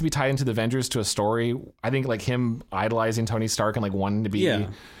has to be tied into the Avengers to a story. I think like him idolizing Tony Stark and like wanting to be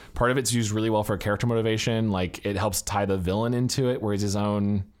part of it's used really well for character motivation. Like it helps tie the villain into it where he's his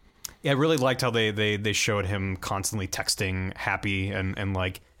own. Yeah, I really liked how they showed him constantly texting Happy and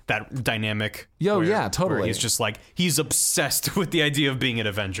like that dynamic. Totally. He's just like he's obsessed with the idea of being an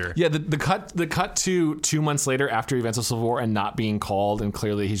Avenger. Yeah, the cut to 2 months later after events of Civil War and not being called and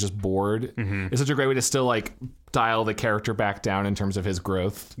clearly he's just bored is such a great way to still like dial the character back down in terms of his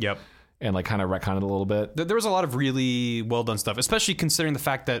growth. Yep. And like kind of retcon it a little bit. There was a lot of really well done stuff, especially considering the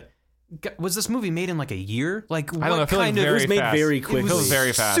fact that. Was this movie made in like a year? Like I don't know. It was made very quick. It was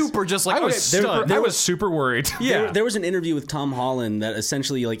very fast. Super, just like I was super worried. Yeah, there was an interview with Tom Holland that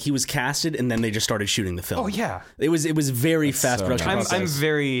essentially like he was casted and then they just started shooting the film. Oh yeah, it was very fast production. I'm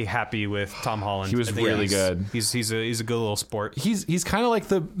very happy with Tom Holland. He was really good. He's a good little sport. He's kind of like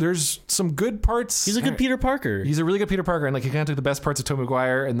there's some good parts. He's a good Peter Parker. He's a really good Peter Parker, and like he kind of took the best parts of Tobey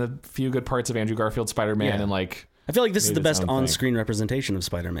Maguire and the few good parts of Andrew Garfield Spider-Man and like. I feel like this is the best on-screen representation of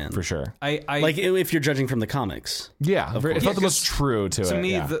Spider-Man. For sure. I like if you're judging from the comics. Yeah. It felt the most true to it. To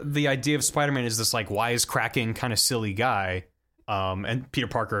me, the idea of Spider-Man is this like wisecracking kind of silly guy. And Peter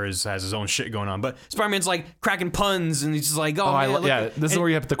Parker has his own shit going on, but Spider-Man's like cracking puns, and he's just like, this is where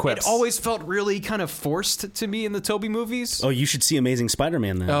you have the quips. It always felt really kind of forced to me in the Tobey movies. Oh, you should see Amazing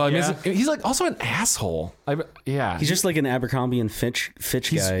Spider-Man then. Oh, he's like also an asshole. He's just like an Abercrombie and Fitch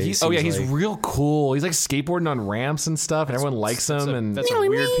guy. He's real cool. He's like skateboarding on ramps and stuff, and everyone likes him. That's a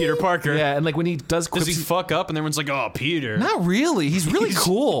weird Peter Parker. Yeah, and like when he does quips, does he fuck up, and everyone's like, "Oh, Peter." Not really. He's really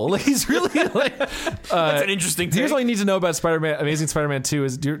cool. Like he's really like. That's an interesting take. Here's all you need to know about Amazing Spider-Man 2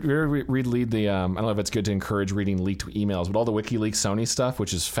 is, do you ever read the I don't know if it's good to encourage reading leaked emails, but all the WikiLeaks Sony stuff,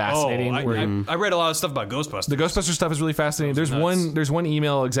 which is fascinating. I read a lot of stuff about Ghostbusters. The Ghostbusters stuff is really fascinating. There's one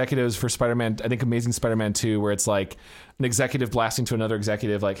email executives for Spider-Man, I think Amazing Spider-Man 2, where it's like an executive blasting to another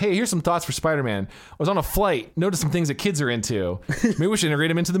executive like, hey, here's some thoughts for Spider-Man. I was on a flight, noticed some things that kids are into. Maybe we should integrate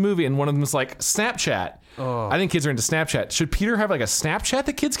them into the movie. And one of them was like Snapchat. I think kids are into Snapchat. Should Peter have like a Snapchat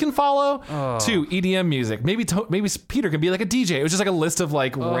that kids can follow? 2, EDM music. Maybe Peter can be like a DJ. It was just like a list of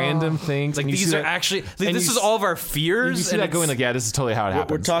like random things. Like these are actually, this is all of our fears. You see that going like, yeah, this is totally how it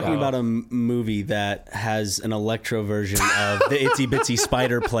happens. We're talking about a movie that has an Electro version of the Itsy Bitsy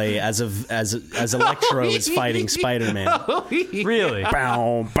Spider play as Electro is fighting Spider-Man. Really?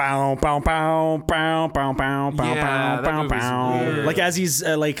 Bow, bow, bow, bow, bow, bow, bow, bow, bow, bow. Like as he's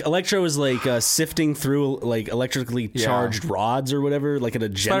like Electro is like sifting through like electrically charged rods or whatever, like at a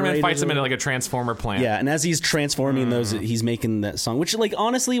generator. Spider-Man fights him in like a transformer plant. Yeah, and as he's transforming those, he's making that song. Which, like,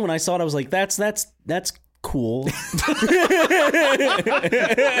 honestly, when I saw it, I was like, that's cool.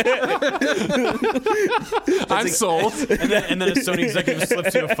 I'm sold. And then a Sony executive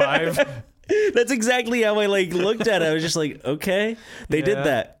slips you a 5. That's exactly how I like looked at it. I was just like, okay, they did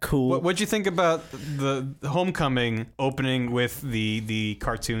that. Cool. What'd you think about the Homecoming opening with the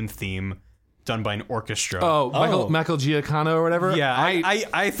cartoon theme done by an orchestra? Michael Giacchino or whatever. Yeah,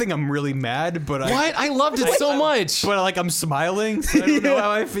 I think I'm really mad, but I loved it so much. But like I'm smiling. So I don't know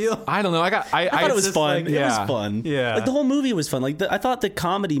how I feel. I don't know. I thought it was fun. It was fun. Yeah, like the whole movie was fun. Like I thought the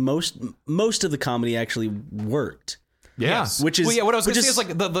comedy, most of the comedy actually worked. Yeah, which is what I was going to say is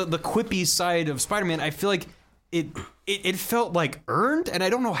like the quippy side of Spider-Man. I feel like it felt like earned, and I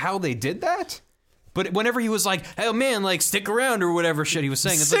don't know how they did that. But whenever he was like, "Oh man, like stick around" or whatever shit he was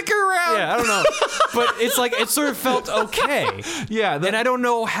saying, stick around. Yeah, I don't know. But it's like it sort of felt okay. Yeah, and I don't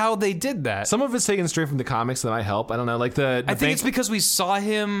know how they did that. Some of it's taken straight from the comics that might help. I don't know, like I think it's because we saw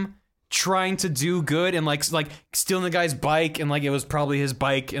him trying to do good and like stealing the guy's bike, and like it was probably his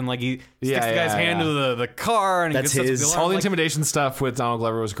bike, and like he sticks the guy's hand to the car, and that's he gets his. All the intimidation stuff with Donald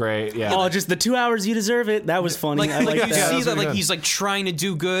Glover was great. Yeah. Oh, just the 2 hours you deserve it. That was funny. Like, I like you that. see that like he's like trying to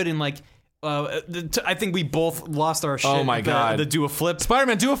do good, and like. I think we both lost our shit. Oh my god! The do a flip,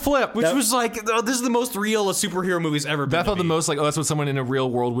 Spider-Man do a flip, which was like, this is the most real a superhero movie's ever been. That felt the most like, that's what someone in a real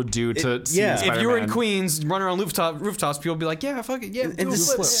world would do to see Spider-Man. If you were in Queens, run around rooftops, people would be like, yeah, fuck it, yeah. And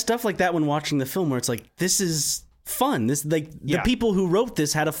this stuff like that when watching the film, where it's like, this is fun. This the people who wrote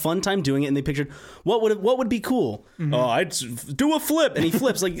this had a fun time doing it, and they pictured what would be cool. Mm-hmm. Oh, I'd do a flip, and he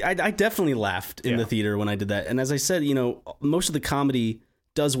flips. Like I definitely laughed in the theater when I did that. And as I said, most of the comedy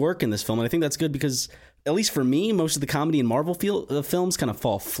does work in this film, and I think that's good because, at least for me, most of the comedy in Marvel films kind of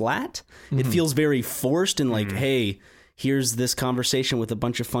fall flat. Mm-hmm. It feels very forced and like, hey, here's this conversation with a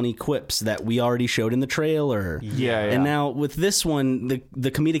bunch of funny quips that we already showed in the trailer. Yeah. And now with this one,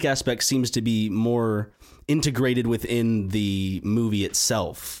 the comedic aspect seems to be more integrated within the movie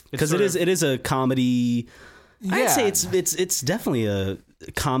itself, because it is a comedy. Yeah. I'd say it's definitely a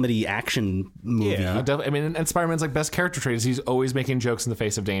comedy action movie. Yeah, I mean, and Spider-Man's like best character trait is he's always making jokes in the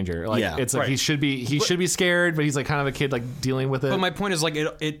face of danger. Like it's like he should be scared, but he's like kind of a kid like dealing with it. But my point is like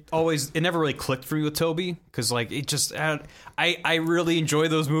it never really clicked for me with Tobey, because like it just I really enjoy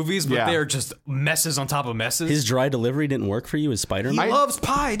those movies, but they're just messes on top of messes. His dry delivery didn't work for you as Spider-Man. He loves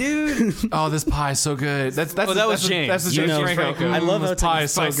pie, dude. Oh, this pie is so good. That was James. That's the James Franco. I love this pie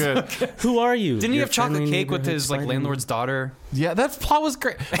is so good. Who are you? Didn't he have chocolate cake with his like landlord's daughter? Yeah, that plot was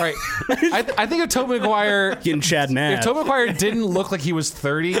great. All right, I think if Tobey Maguire getting Chad mad. If Tobey Maguire didn't look like he was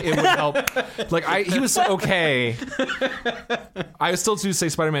 30, it would help. Like he was okay. I would still do say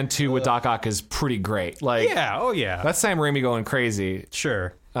Spider-Man 2 with Doc Ock is pretty great. Like that's Sam Raimi going crazy.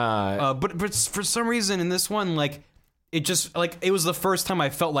 Sure, but for some reason in this one, like it just like it was the first time I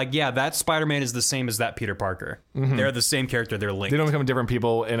felt like that Spider-Man is the same as that Peter Parker. Mm-hmm. They're the same character. They're linked. They don't become different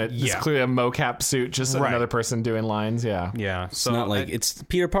people, and it's clearly a mocap suit, just another person doing lines. Yeah. So it's not like it's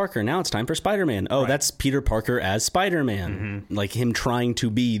Peter Parker. Now it's time for Spider-Man. Oh, that's Peter Parker as Spider-Man. Mm-hmm. Like him trying to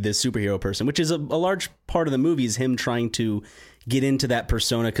be this superhero person, which is a large part of the movie is him trying to get into that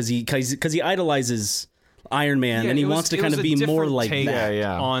persona because he idolizes Iron Man, and he wants to kind of be more like that.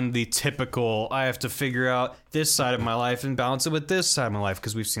 On the typical, I have to figure out this side of my life and balance it with this side of my life,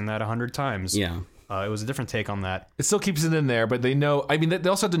 because we've seen that 100 times. Yeah. It was a different take on that. It still keeps it in there, but they know. I mean, they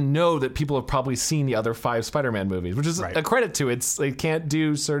also have to know that people have probably seen the other 5 Spider-Man movies, which is a credit to it. They can't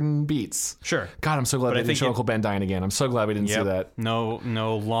do certain beats. Sure. God, I'm so glad they didn't show Uncle Ben dying again. I'm so glad we didn't see that. No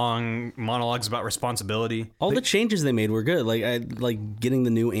long monologues about responsibility. All the changes they made were good. Like getting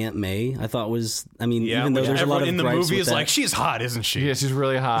the new Aunt May, I thought was. I mean, even though there's a lot of in the movie is like, she's hot, isn't she? Yeah, she's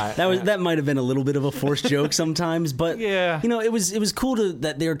really hot. That might have been a little bit of a forced joke sometimes, but it was cool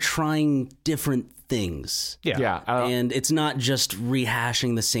that they're trying different things. And it's not just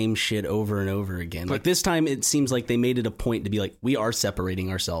rehashing the same shit over and over again. Like this time it seems like they made it a point to be like, we are separating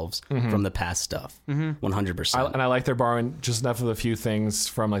ourselves from the past stuff. 100%. And I like they're borrowing just enough of a few things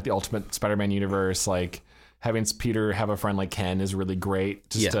from like the Ultimate Spider-Man universe, like having Peter have a friend like Ken is really great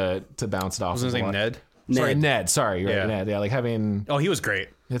just to bounce it off. Was his name Ned? Sorry, Ned. Sorry, you're right, Ned. Yeah, like having. Oh, he was great.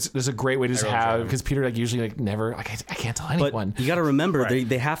 There's a great way to just have, because Peter usually never I can't tell anyone. But you got to remember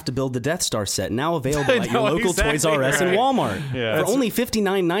they have to build the Death Star set now available at your local Toys R Us and Walmart for only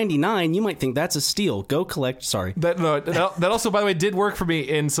 $59.99. You might think that's a steal. Go collect. Sorry. That also, by the way, did work for me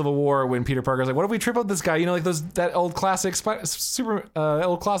in Civil War when Peter Parker's like, "What if we trip up this guy?" You know, like that old classic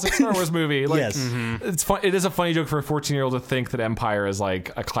old classic Star Wars movie. Like, yes, it's fun. It is a funny joke for a 14-year-old to think that Empire is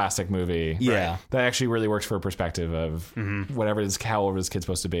like a classic movie. Yeah, that actually really works for a perspective of whatever this kid's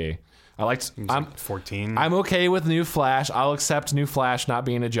supposed to be. I'm 14. I'm okay with new Flash. I'll accept new Flash not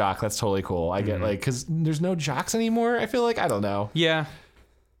being a jock. That's totally cool. I get because there's no jocks anymore. I feel like I don't know. Yeah.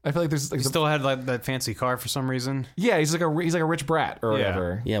 I feel like there's like he still had like that fancy car for some reason. Yeah, he's like a rich brat or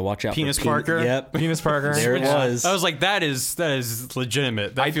whatever. Yeah, watch out. Penis Parker. Yep, Penis Parker. There it was. I was like, that is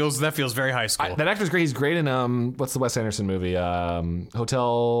legitimate. That feels very high school. That actor's great. He's great in what's the Wes Anderson movie?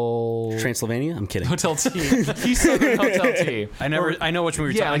 Hotel Transylvania. I'm kidding. Hotel T. He's so good in Hotel T. I know which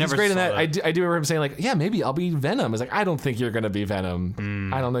movie you're talking. Yeah, he's great in that. I do remember him saying like, yeah, maybe I'll be Venom. It's like, I don't think you're gonna be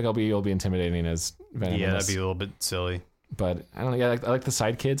Venom. I don't think you'll be intimidating as Venom. Yeah, that'd be a little bit silly. But I don't know. Yeah, I like the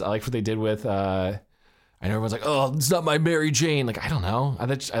side kids. I like what they did with. I know everyone's like, "Oh, it's not my Mary Jane." Like, I don't know. I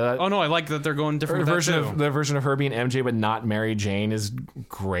like that they're going different. The version of her being MJ, but not Mary Jane, is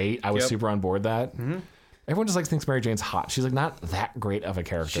great. I was super on board that. Mm-hmm. Everyone just thinks Mary Jane's hot. She's like not that great of a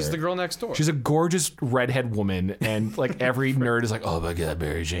character. She's the girl next door. She's a gorgeous redhead woman, and like every nerd is like, "Oh my god,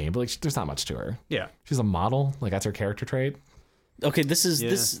 Mary Jane," but like, there's not much to her. Yeah, she's a model. Like that's her character trait. Okay, this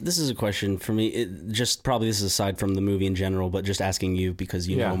is a question for me. This is aside from the movie in general, but just asking you because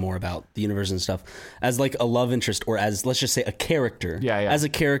you know more about the universe and stuff. As like a love interest, or as let's just say a character. Yeah. As a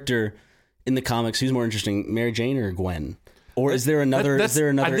character in the comics, who's more interesting, Mary Jane or Gwen? Or is there another? I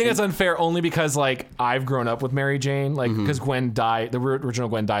think it's unfair only because like I've grown up with Mary Jane, like because Gwen died. The original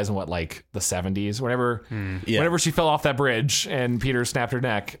Gwen dies in what, like the 70s, whenever she fell off that bridge and Peter snapped her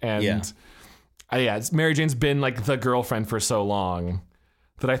neck and. Mary Jane's been like the girlfriend for so long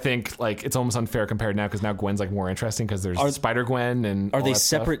that I think like it's almost unfair compared now because now Gwen's like more interesting because there's Spider-Gwen and are they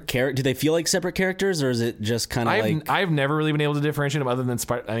separate characters? Do they feel like separate characters or is it just kind of like I've never really been able to differentiate them other than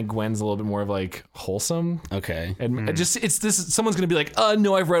I think Gwen's a little bit more of like wholesome. Okay, and someone's gonna be like,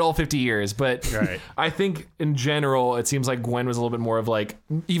 no, I've read all 50 years, but I think in general it seems like Gwen was a little bit more of like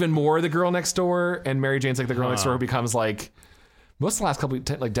even more the girl next door, and Mary Jane's like the girl next door who becomes like. Most of the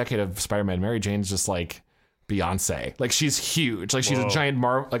last decade of Spider-Man, Mary Jane's just like Beyonce. Like she's huge. Like she's a giant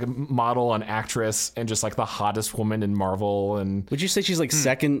model and actress and just like the hottest woman in Marvel. And would you say she's like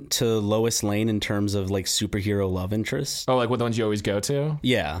second to Lois Lane in terms of like superhero love interest? Oh, like what the ones you always go to?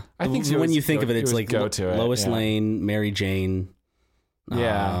 Yeah, I think when you think of it, it's like go to Lois Lane, Mary Jane.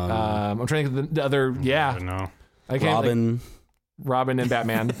 Yeah, I'm trying to think of the other. Yeah, I don't know. Robin and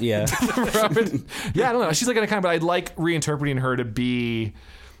Batman. Yeah. Robin. Yeah, I don't know. She's like but I like reinterpreting her to be.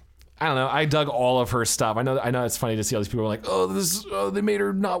 I don't know. I dug all of her stuff. I know. It's funny to see all these people like, they made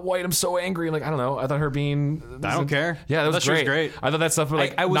her not white. I'm so angry. Like, I don't know. I thought her being. I don't care. Yeah, that was great. I thought that stuff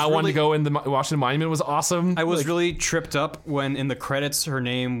like I not wanting to go in the Washington Monument was awesome. I was really tripped up when in the credits her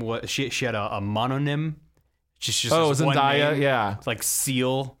name was she had a mononym. She's just Zendaya. Yeah, like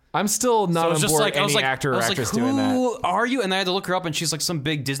Seal. I'm still not on board like, any actor or actress doing that. Who are you? And I had to look her up, and she's like some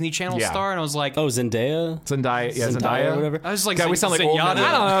big Disney Channel star, and I was like, Zendaya, Zendaya, whatever. I was like, God, we sound like old men.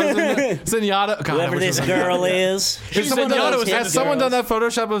 I don't know, Zenyatta. God, whoever this girl is. Has someone done that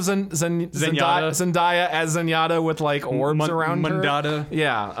Photoshop of Zendaya as Zenyatta with like orbs around her? Mundada.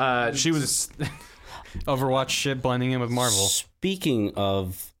 Yeah, she was Overwatch shit blending in with Marvel. Speaking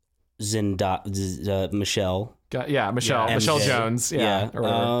of Michelle. Michelle Jones. Yeah.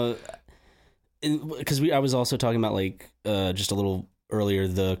 Because I was also talking about like just a little earlier,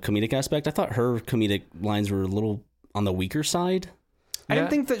 the comedic aspect. I thought her comedic lines were a little on the weaker side. I didn't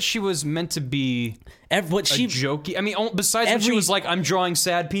think that she was meant to be jokey. I mean, besides when she was like, I'm drawing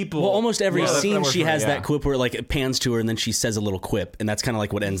sad people. Well, almost every scene she has that quip where like it pans to her and then she says a little quip, and that's kind of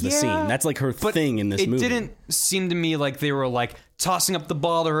like what ends the scene. That's like her thing in this movie. It didn't seem to me like they were like tossing up the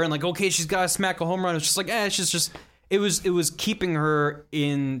ball to her and like, okay, she's got to smack a home run. It's just like, she's just... It was keeping her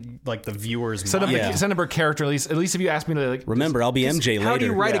in like the viewer's mind. Set up her character, at least if you ask me to like. Remember, I'll be MJ later. How do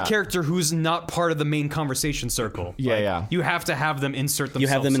you write a character who's not part of the main conversation circle? You have to have them insert themselves. You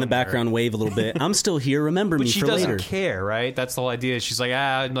have them in the background, wave a little bit. I'm still here. Remember me for later. But she doesn't care, right? That's the whole idea. She's like,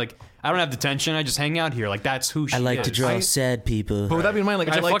 I don't have detention. I just hang out here. Like that's who she is. I like to draw sad people. But with that being in mind, like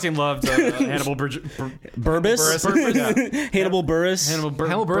I fucking loved Hannibal Buress. Hannibal Buress.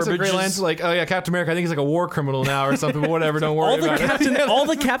 Hannibal Buress had great lines like, oh yeah, Captain America. I think he's like a war criminal now or something. But whatever, don't worry about it. All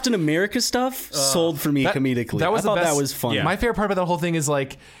the Captain America stuff sold for me comedically. I thought that was fun. Yeah. My favorite part about that whole thing is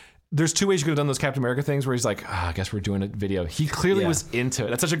like, there's two ways you could have done those Captain America things where he's like, I guess we're doing a video. He clearly was into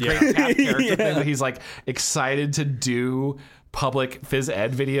it. That's such a great Cap character thing that he's like excited to do public phys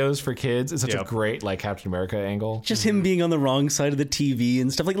ed videos for kids. It's such a great like Captain America angle. Just him being on the wrong side of the TV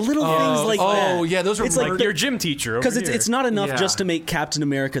and stuff, like little things like that. Oh yeah, those are like your gym teacher. Because it's not enough just to make Captain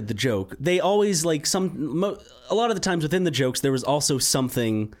America the joke. They always like a lot of the times within the jokes there was also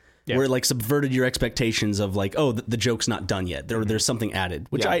something where it like subverted your expectations of like, oh, the joke's not done yet. There's something added,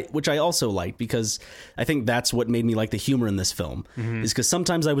 which I also liked, because I think that's what made me like the humor in this film, is because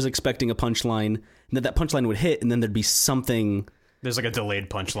sometimes I was expecting a punchline and that punchline would hit and then there'd be something. There's like a delayed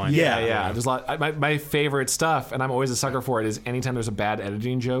punchline. Yeah. There's a lot. My favorite stuff, and I'm always a sucker for it, is anytime there's a bad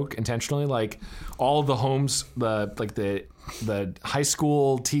editing joke intentionally, like all of the homes, the high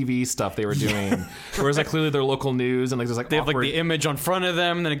school TV stuff they were doing, whereas like clearly their local news and like there's like they have like the image on front of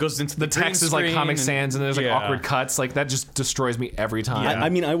them, and then it goes into the text is like Comic Sans, and there's like awkward cuts. Like that just destroys me every time. I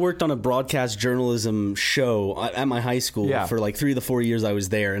mean, I worked on a broadcast journalism show at my high school for like 3 of the 4 years I was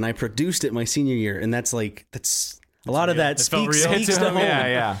there, and I produced it my senior year, and that's a lot of that speaks to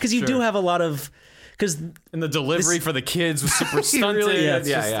home. Because you do have a lot of... And the delivery for the kids was super stunted.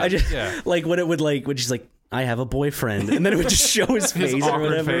 Like when it would like, when she's like, I have a boyfriend, and then it would just show his face or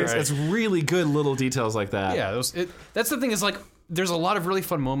whatever. Face. It's really good little details like that. Yeah, that's the thing, is like there's a lot of really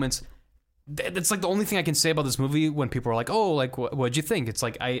fun moments. That's like the only thing I can say about this movie when people are like, oh, like what'd you think? It's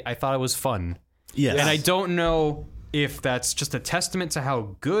like I thought it was fun. Yes. And I don't know if that's just a testament to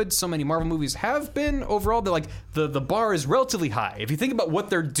how good so many Marvel movies have been overall. That like the bar is relatively high. If you think about what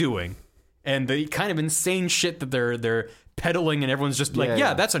they're doing and the kind of insane shit that they're peddling, and everyone's just like,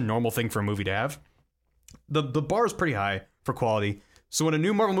 that's a normal thing for a movie to have. The bar is pretty high for quality. So when a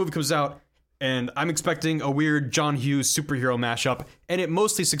new Marvel movie comes out and I'm expecting a weird John Hughes superhero mashup and it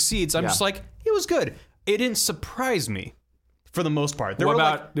mostly succeeds, I'm just like, it was good. It didn't surprise me for the most part.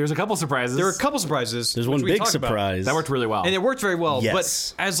 There's a couple surprises. There were a couple surprises. There's one big surprise. That worked really well. And it worked very well.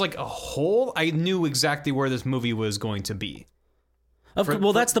 Yes. But as like a whole, I knew exactly where this movie was going to be.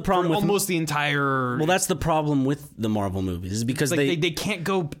 That's the problem with almost the entire. Well, that's the problem with the Marvel movies, is because they can't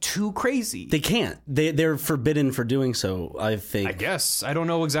go too crazy. They can't. They're forbidden for doing so, I think. I guess I don't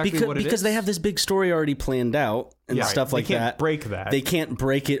know exactly what it is, because they have this big story already planned out and stuff like that. They can't break that. They can't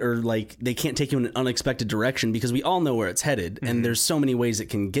break it, or like they can't take you in an unexpected direction, because we all know where it's headed, and there's so many ways it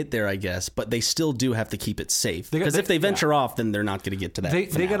can get there, I guess. But they still do have to keep it safe, because if they venture off, then they're not going to get to that.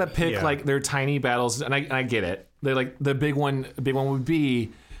 They got to pick like their tiny battles, and I get it. They like the big one would be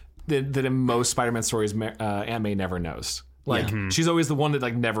that in most Spider-Man stories, Aunt May never knows. Like she's always the one that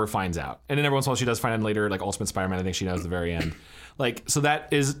like never finds out, and then every once in a while she does find out later. Like Ultimate Spider-Man, I think she knows at the very end. Like, so that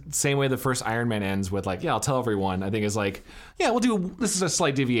is the same way the first Iron Man ends with like, I'll tell everyone. I think is like, this is a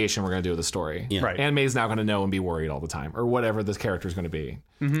slight deviation we're gonna do with the story. Yeah. Right. Aunt May's now gonna know and be worried all the time, or whatever this character is gonna be.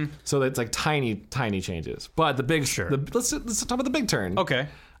 So that's like tiny changes. But the big let's talk about the big turn. Okay.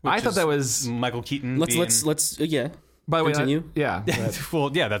 I thought that was Michael Keaton. Let's By the way, continue.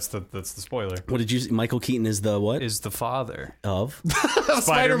 Well, yeah, that's the spoiler. What did you say? Michael Keaton is the what? Is the father of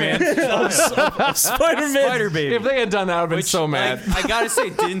Spider-Man. Spider-Baby. If they had done that, I would have been so mad. I gotta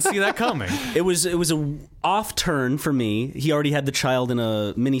say, didn't see that coming. It was a off turn for me. He already had the child in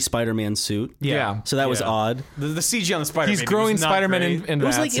a mini Spider-Man suit. Yeah. So that was odd. The CG on the Spider-Man. He's growing Spider-Man in it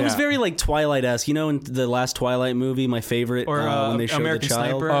was like it was very like Twilight-esque. You know, in the last Twilight movie, my favorite, or when they showed American the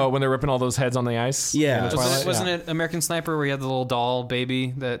child. Sniper. Oh, when they're ripping all those heads on the ice. Yeah. Wasn't it American Sniper where he had the little doll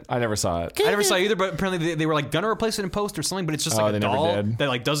baby that I never saw it. I never saw it either, but apparently they were like gonna replace it in post or something, but it's just like a doll that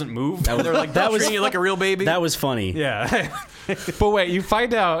like doesn't move. They're like treating it like a real baby. That was funny. Yeah. But wait, you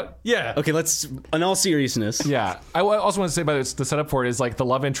find out. Yeah. Okay, let's in all seriousness. seriousness. Yeah. I also want to say about the setup for it is like the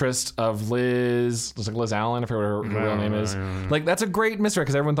love interest of Liz, it's like Liz Allen, I forget what her real name is. Like that's a great mystery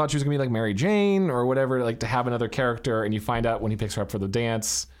because everyone thought she was gonna be like Mary Jane or whatever, like to have another character, and you find out when he picks her up for the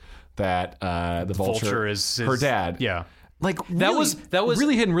dance that the vulture is her dad. Yeah. Like that was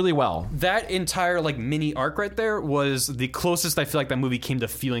really hidden really well. That entire like mini arc right there was the closest I feel like that movie came to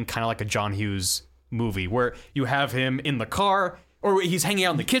feeling kind of like a John Hughes movie, where you have him in the car, or he's hanging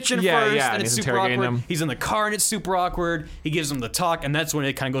out in the kitchen first, and it's super awkward. Him. He's in the car and it's super awkward. He gives him the talk, and that's when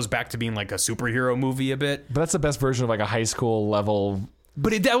it kind of goes back to being like a superhero movie a bit. But that's the best version of like a high school level.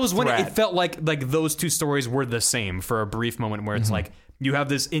 But that was when it felt like those two stories were the same for a brief moment, where it's like you have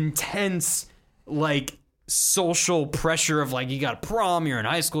this intense like social pressure of like you got prom, you're in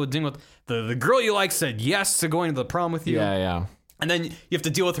high school dealing with the girl you like said yes to going to the prom with you. Yeah. And then you have to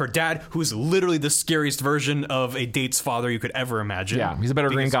deal with her dad, who's literally the scariest version of a date's father you could ever imagine. Yeah, he's a better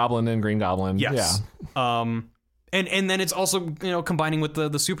Green Goblin than Green Goblin. Yes. Yeah. And then it's also, you know, combining with the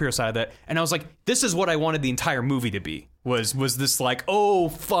superhero side of that. And I was like, this is what I wanted the entire movie to be. Was this like, oh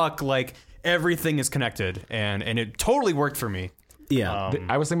fuck, like everything is connected, and it totally worked for me. Yeah,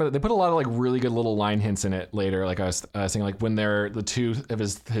 I was thinking about it. They put a lot of like really good little line hints in it later. Like I was thinking, like when the two of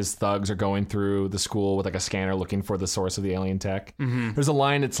his thugs are going through the school with like a scanner looking for the source of the alien tech. There's a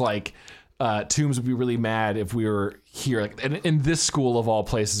line that's like, Toombs would be really mad if we were here, like in this school of all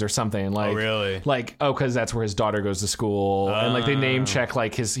places or something. Like, oh really? Like, because that's where his daughter goes to school, and like they name check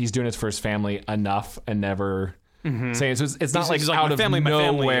like he's doing it for his family enough and never. Saying so it's not like out of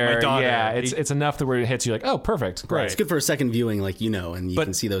nowhere. My daughter. Yeah, it's enough that where it hits you like, oh, perfect, great. It's good for a second viewing, like and you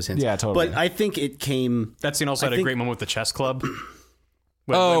can see those hints. Yeah, totally. But I think it came. That scene also had a great moment with the chess club.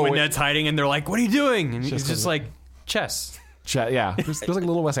 when Ned's hiding and they're like, "What are you doing?" And he's just like, "Chess." Yeah, there's like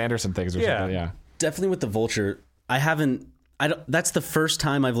little Wes Anderson things or something. Yeah, definitely with the Vulture. I don't. That's the first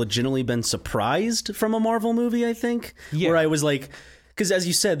time I've legitimately been surprised from a Marvel movie. I think where I was like. Because as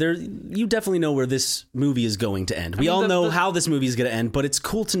you said, you definitely know where this movie is going to end. We all know how this movie is going to end, but it's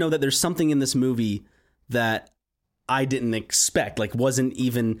cool to know that there's something in this movie that I didn't expect. Like, it wasn't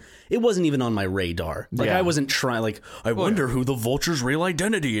even on my radar. Like, I wasn't trying. Like, I wonder who the Vulture's real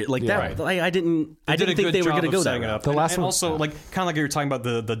identity is. Like that. Right. I didn't think they were going to go that route. The last one, also like kind of like you were talking about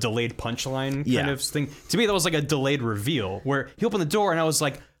the delayed punchline kind of thing. To me, that was like a delayed reveal where he opened the door and I was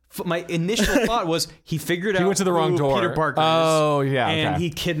like. My initial thought was he figured out he went to the wrong door. Peter Parker is. Oh, yeah. And he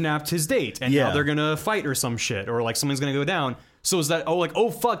kidnapped his date. And now they're going to fight or some shit. Or like something's going to go down. So is that,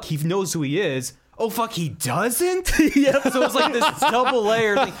 oh fuck, he knows who he is. Oh fuck, he doesn't? Yeah. So it was like this double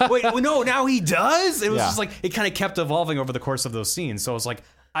layer thing. Wait, no, now he does? It was just like, it kind of kept evolving over the course of those scenes. So I was like,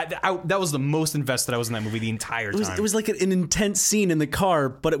 that was the most invested I was in that movie the entire time. It was like an intense scene in the car,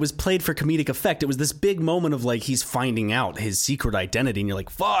 but it was played for comedic effect. It was this big moment of like he's finding out his secret identity, and you're like,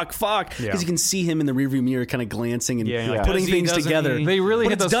 fuck, because you can see him in the rearview mirror, kind of glancing and putting things together. They really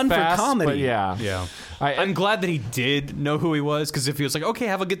hit those done fast, for comedy. But yeah. I'm glad that he did know who he was, because if he was like, okay,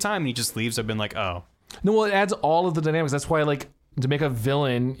 have a good time, and he just leaves, I've been like, oh. No, well, it adds all of the dynamics. That's why like. To make a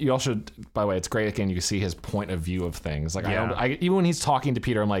villain, you also, by the way, it's great. Again, you can see his point of view of things. Like, even when he's talking to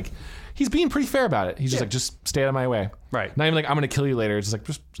Peter, I'm like, he's being pretty fair about it. He's just like, just stay out of my way. Right. Not even like, I'm going to kill you later. It's just like,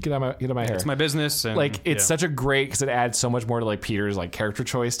 just get out of my hair. It's my business. And, like, it's such a great, because it adds so much more to like Peter's like character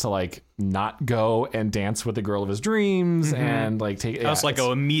choice to like not go and dance with the girl of his dreams and like take. I was like,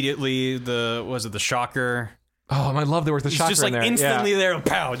 immediately the Shocker. Oh, I love the work the Shocker just like in there. Instantly there,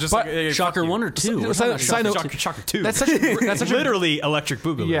 pow. Just but like, Shocker 1 or 2. Side note, Shocker 2. That's such literally Electric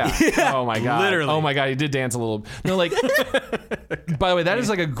Boogaloo. Yeah. Oh my god. Literally. Oh my god. He did dance a little. No, like. By the way, that is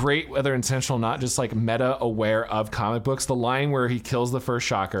like a great, whether intentional or not, just like meta aware of comic books. The line where he kills the first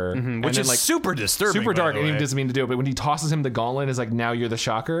Shocker, which is like super disturbing, super dark, and he doesn't mean to do it. But when he tosses him the gauntlet, is like, now you're the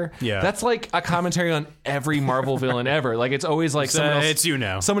Shocker. Yeah. That's like a commentary on every Marvel villain ever. Like it's always like someone else. It's you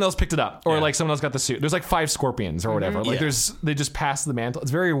now. Someone else picked it up, or like someone else got the suit. There's like 5 Scorpions or whatever. Like they just pass the mantle.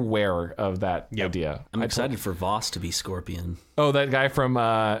 It's very aware of that idea. I'm excited for Voss to be Scorpion. Oh, that guy from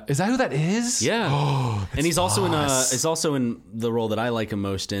is that who that is? Yeah. Oh, and he's also in the role that I like him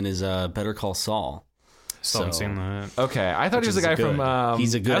most in is Better Call Saul. Still haven't seen that. Okay, I thought he was the guy from.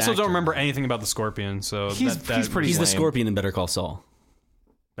 He's a good. I also actor. don't remember anything about the Scorpion, so he's pretty. He's lame. the Scorpion in Better Call Saul.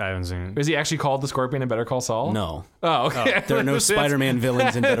 I haven't seen it. Is he actually called the Scorpion in Better Call Saul? No. Oh, okay. There are no Spider-Man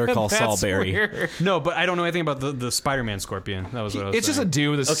villains in Better Call Saul, Barry. Weird. No, but I don't know anything about the Spider-Man Scorpion. That was what I was It's saying. just a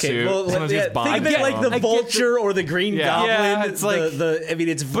dude with a suit. Well, think of it like the Vulture or the Green Goblin. Yeah, it's like I mean,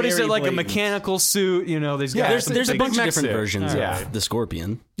 it's but very is it like blatant. a mechanical suit? You know, there's guys. There's a bunch of different suit. versions of the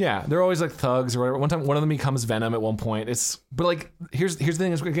Scorpion. Yeah, they're always like thugs or whatever. One time, one of them becomes Venom at one point. But like, here's the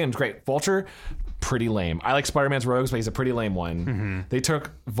thing. Again, it's great. Vulture pretty lame. I like Spider-Man's Rogues, but he's a pretty lame one. They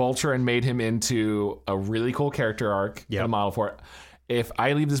took Vulture and made him into a really cool character arc, a model for it. If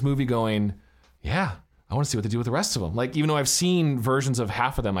I leave this movie going, yeah, I want to see what they do with the rest of them. Like, even though I've seen versions of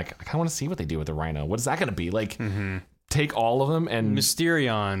half of them, like, I kind of want to see what they do with the Rhino. What is that going to be? Like, take all of them and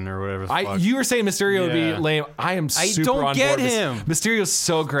Mysterion or whatever the fuck. You were saying Mysterio would be lame. I am super don't on get board. him. Mysterio's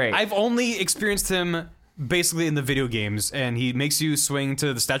so great. I've only experienced him basically in the video games, and he makes you swing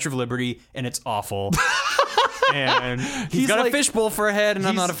to the Statue of Liberty, and it's awful. And he's got like, a fishbowl for a head, and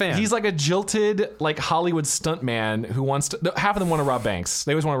I'm not a fan. He's like a jilted, like Hollywood stuntman who wants to. No, half of them want to rob banks.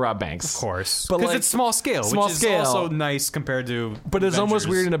 They always want to rob banks, of course, but because like, it's small scale, which is also nice compared to. But it's almost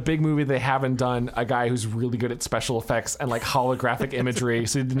weird in a big movie they haven't done a guy who's really good at special effects and like holographic imagery.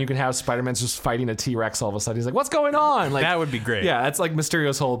 So then you can have Spider-Man just fighting a T-Rex all of a sudden. He's like, "What's going on?" Like that would be great. Yeah, that's like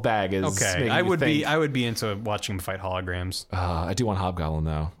Mysterio's whole bag. Is okay. I would be into watching him fight holograms. I do want Hobgoblin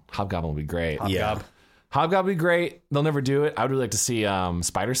though. Hobgoblin would be great. Hobgoblin would be great. They'll never do it. I would really like to see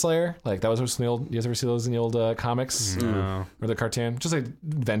Spider Slayer. Like that was in the old. You guys ever see those in the old comics or the cartoon? Just like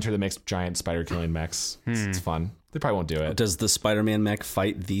inventor that makes giant spider killing mechs. It's fun. They probably won't do it. Does the Spider-Man mech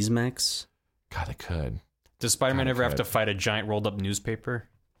fight these mechs? God, they could. Does Spider-Man ever have to fight a giant rolled up newspaper?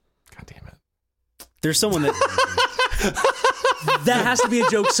 God damn it. There's someone that. That has to be a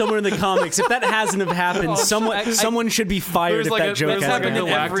joke somewhere in the comics. If that hasn't have happened, someone should be fired if that joke happened in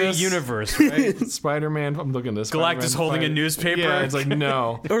every universe, right? Spider-Man. I'm looking at this. Galactus holding a newspaper. Yeah, it's like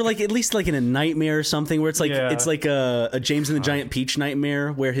no. Or like at least like in a nightmare or something where it's like it's like a James and the Giant Peach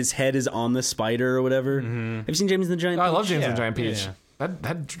nightmare where his head is on the spider or whatever. Have you seen James and the Giant Peach? I love James and the Giant Peach. Yeah.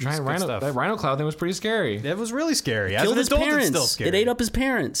 That giant rhino, that rhino cloud thing was pretty scary. It was really scary. Killed his parents. Still scary. It ate up his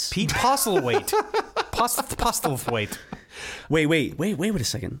parents. Pete Postlethwaite. Postlethwaite. Wait a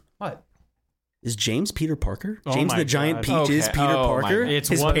second. What? Is James Peter Parker? James the Giant Peach is Peter Parker? It's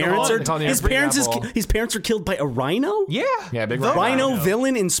his parents are killed by a rhino? Yeah. Yeah, big rhino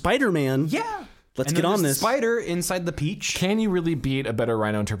villain in Spider-Man. Yeah. Let's get on this. Spider inside the peach. Can you really beat a better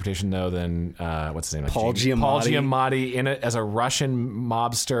rhino interpretation though than what's his name? Paul Giamatti. Paul Giamatti in it as a Russian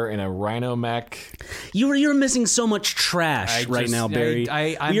mobster in a rhino mech. You're missing so much trash right now, Barry.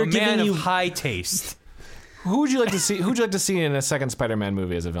 I'm a man of high taste. Who would you like to see? Who would you like to see in a second Spider-Man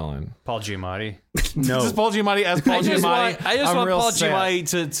movie as a villain? Paul Giamatti. No, just Paul Giamatti as Paul Giamatti. I just want Paul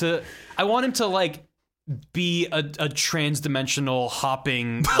Giamatti to. I want him to like be a trans-dimensional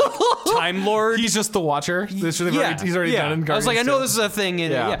hopping Time Lord. He's just the Watcher. He's already done in Guardians. I was like, I know this is a thing.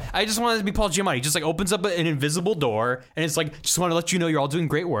 And I just wanted to be Paul Giamatti. He just like opens up an invisible door and it's like, just want to let you know you're all doing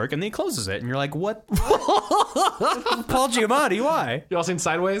great work. And then he closes it and you're like, what? Paul Giamatti, why? You all seen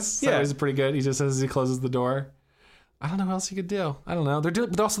Sideways? Yeah. Sideways is pretty good. He just says as he closes the door. I don't know what else he could do. I don't know. They're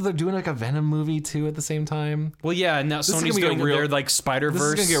doing like a Venom movie too at the same time. Well, yeah. And now Sony's doing their like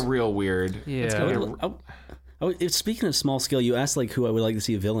Spider-Verse. This is gonna get real weird. Yeah. Speaking of small scale, you asked like who I would like to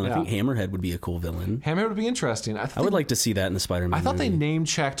see a villain. I think Hammerhead would be a cool villain. Hammerhead would be interesting. I would like to see that in the Spider-Man. I thought movie. they name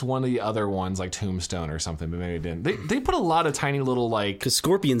checked one of the other ones, like Tombstone or something, but maybe they didn't. They put a lot of tiny little like because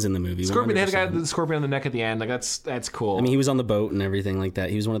Scorpion's in the movie. Scorpion, they had a guy with the scorpion on the neck at the end. Like that's cool. I mean, he was on the boat and everything like that.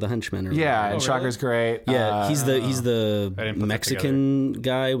 He was one of the henchmen. And Shocker's great. Yeah, he's the Mexican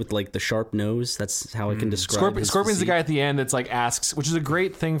guy with like the sharp nose. That's how I can describe. Scorpion's the guy at the end that's like asks, which is a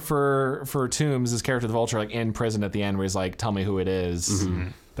great thing for Toomes, his character the Vulture, like in prison at the end, where he's like, tell me who it is. Mm-hmm.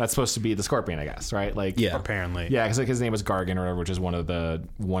 That's supposed to be the Scorpion, I guess, right? Like, apparently, because like his name was Gargan or whatever, which is one of the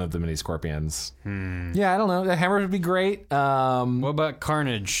many Scorpions. Yeah, I don't know. The Hammer would be great. What about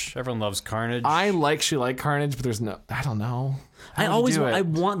Carnage? Everyone loves Carnage. I like Carnage, but there's no. I don't know. I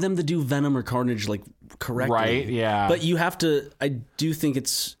want them to do Venom or Carnage like correctly, right? Yeah, but you have to. I do think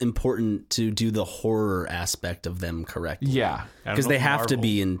it's important to do the horror aspect of them correctly. Yeah, because they have to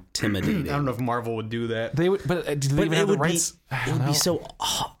be intimidating. I don't know if Marvel would do that. They would, but do they even have the rights? It would be so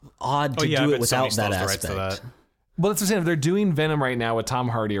odd to do it without that aspect. Well, that's what I'm saying. If they're doing Venom right now with Tom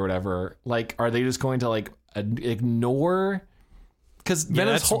Hardy or whatever, like, are they just going to like ignore? Because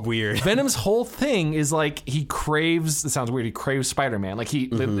Venom's whole thing is like he craves. It sounds weird. He craves Spider-Man. Like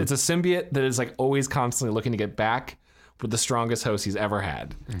it's a symbiote that is like always constantly looking to get back with the strongest host he's ever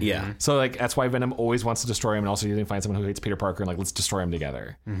had. Yeah. So like that's why Venom always wants to destroy him, and also you can find someone who hates Peter Parker and like let's destroy him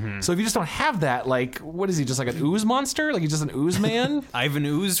together. So if you just don't have that, like what is he, just like an ooze monster? Like he's just an ooze man? Ivan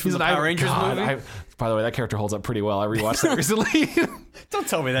Ooze from the Power Rangers movie. By the way, that character holds up pretty well. I rewatched that recently. Don't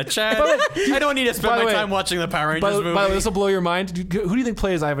tell me that, Chad. I don't need to spend my time watching the Power Rangers movie. By the way, this will blow your mind. Who do you think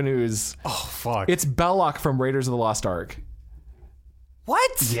plays Ivan Ooze? Oh fuck! It's Belloc from Raiders of the Lost Ark.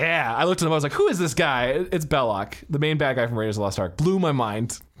 What? Yeah, I looked at him. I was like, "Who is this guy?" It's Belloc, the main bad guy from Raiders of the Lost Ark. Blew my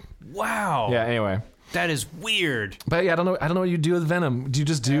mind. Wow. Yeah. Anyway, That is weird. But yeah, I don't know what you do with Venom. Do you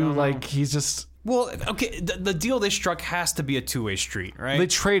just do like he's just? Well, okay, the deal they struck has to be a two-way street, right? They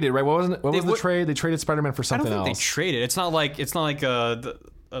traded, right? What was the trade? They traded Spider-Man for something else. I don't think they traded. It's not like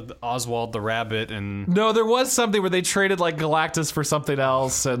Oswald the Rabbit and... No, there was something where they traded like Galactus for something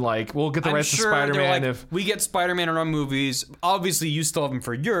else, and like we'll get the rest of Spider-Man if we get Spider-Man in our movies. Obviously, you still have him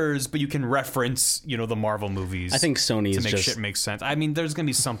for yours, but you can reference, the Marvel movies. I think Sony to make shit make sense. I mean, there's gonna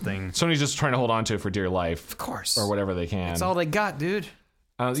be something. Sony's just trying to hold on to it for dear life, of course, or whatever they can. That's all they got, dude.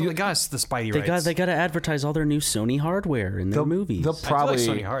 That's all they got is the Spidey rights. They got to advertise all their new Sony hardware in their movies. They'll probably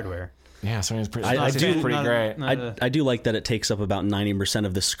Sony hardware. Yeah, Sony's pretty. Pretty great. I do like that it takes up about 90%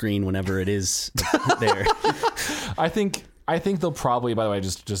 of the screen whenever it is there. I think they'll probably. By the way,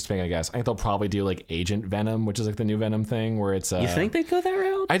 just making a guess. I think they'll probably do like Agent Venom, which is like the new Venom thing, where it's. You think they'd go that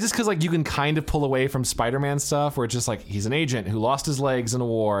route? Because like you can kind of pull away from Spider-Man stuff, where it's just like he's an agent who lost his legs in a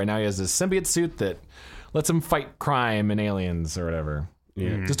war, and now he has this symbiote suit that lets him fight crime and aliens or whatever.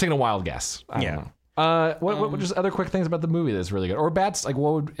 Yeah, just taking a wild guess. I don't know. What just other quick things about the movie that's really good, or bad? Like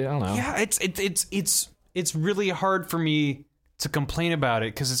what would I don't know? Yeah, it's really hard for me to complain about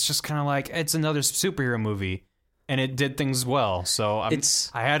it because it's just kind of like it's another superhero movie, and it did things well. So I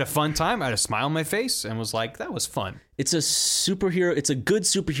had a fun time. I had a smile on my face, and was like, that was fun. It's a superhero. It's a good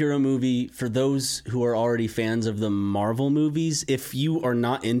superhero movie for those who are already fans of the Marvel movies. If you are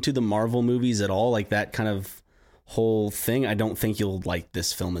not into the Marvel movies at all, like that kind of whole thing, I don't think you'll like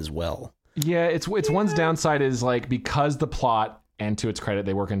this film as well. Yeah, it's one's downside is like because the plot, and to its credit,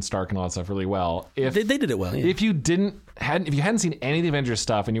 they work in Stark and all that stuff really well. If they did it well, yeah. If you hadn't seen any of the Avengers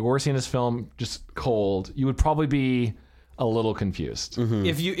stuff and you were seeing this film just cold, you would probably be a little confused. Mm-hmm.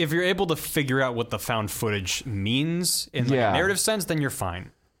 If you're able to figure out what the found footage means in like a narrative sense, then you're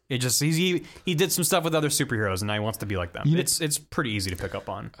fine. It just he did some stuff with other superheroes and now he wants to be like them. It's pretty easy to pick up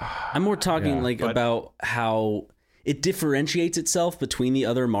on. I'm more talking about how it differentiates itself between the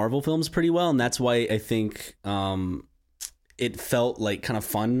other Marvel films pretty well, and that's why I think it felt like kind of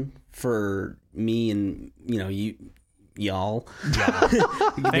fun for me and y'all.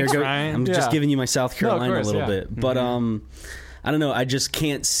 Thanks, Ryan. I'm just giving you my South Carolina a little bit, but I don't know. I just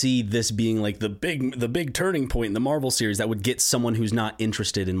can't see this being like the big turning point in the Marvel series that would get someone who's not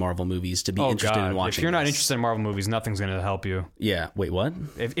interested in Marvel movies to be interested in watching. If you're not interested in Marvel movies, nothing's going to help you. Yeah. Wait, what?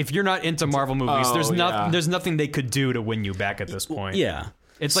 If you're not into Marvel movies, there's nothing they could do to win you back at this point. Yeah.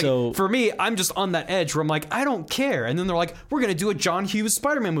 It's like, for me, I'm just on that edge where I'm like, I don't care. And then they're like, we're going to do a John Hughes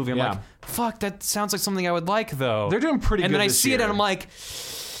Spider-Man movie. I'm like, fuck, that sounds like something I would like, though. They're doing pretty good. And then I see it and I'm like,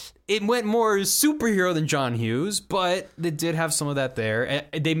 it went more superhero than John Hughes, but they did have some of that there.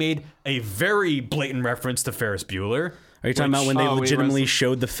 They made a very blatant reference to Ferris Bueller. Are you talking about when they legitimately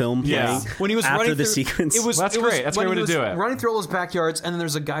showed the film playing when he was after running the sequence? That's great. That's a great way to do it. Running through all those backyards, and then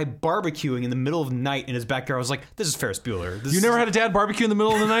there's a guy barbecuing in the middle of the night in his backyard. I was like, this is Ferris Bueller. You never had a dad barbecue in the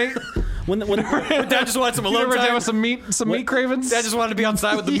middle of the night? when Dad just wanted some alone time? Dad with some meat cravings? Dad just wanted to be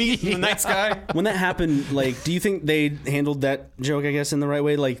outside with the meat in the night sky. When that happened, like, do you think they handled that joke, I guess, in the right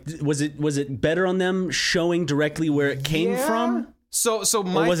way? Like, was it better on them showing directly where it came from? So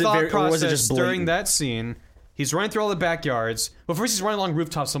my thought process during that scene... He's running through all the backyards. Well, first he's running along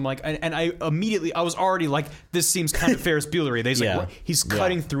rooftops. I'm like, and I was already like, this seems kind of Ferris Bueller-y. He's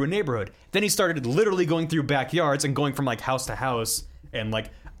cutting through a neighborhood. Then he started literally going through backyards and going from like house to house, and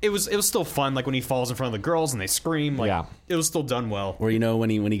like it was still fun. Like when he falls in front of the girls and they scream. Like it was still done well. Or when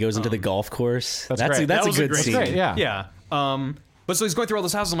he goes into the golf course. That's great. That's a good scene. Great, yeah. But so he's going through all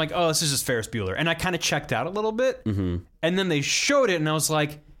those houses. I'm like, oh, this is just Ferris Bueller, and I kind of checked out a little bit. Mm-hmm. And then they showed it, and I was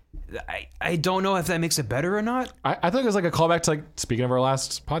like, I don't know if that makes it better or not. I think it was like a callback to, like, speaking of our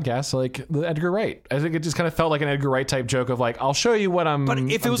last podcast, like the Edgar Wright. I think it just kind of felt like an Edgar Wright type joke of like, I'll show you what I'm But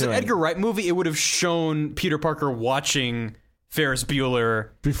if it was doing. an Edgar Wright movie, it would have shown Peter Parker watching Ferris Bueller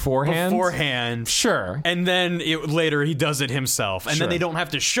beforehand. Sure. And then later he does it himself. And then they don't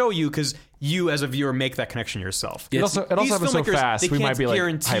have to show you because you as a viewer make that connection yourself. It also happens so fast, we might be like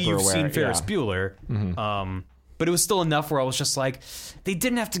guarantee hyper you've aware. seen Ferris Bueller. Mm-hmm. But it was still enough where I was just like, they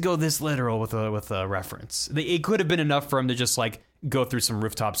didn't have to go this literal with a reference. It could have been enough for him to just like go through some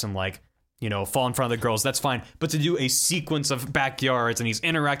rooftops and like, fall in front of the girls. That's fine. But to do a sequence of backyards and he's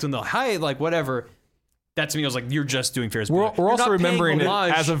interacting with them, hi, like whatever. That to me, I was like, you're just doing Ferris Bueller. We're also remembering it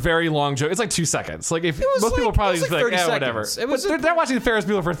as a very long joke. It's like 2 seconds. Like if most people probably just like, whatever. They're watching Ferris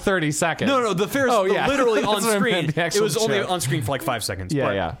Bueller for 30 seconds. No, the Ferris literally on screen. It was only joke. on screen for like 5 seconds.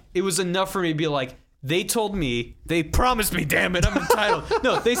 Yeah. It was enough for me to be like, they promised me, damn it, I'm entitled.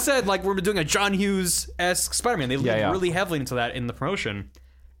 No, they said like we're doing a John Hughes-esque Spider-Man. They leaned really heavily into that in the promotion.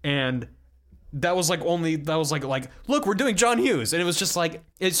 And that was like look, we're doing John Hughes, and it was just like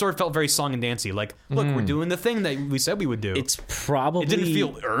it sort of felt very song and dancey. Like, look, we're doing the thing that we said we would do. It's probably it didn't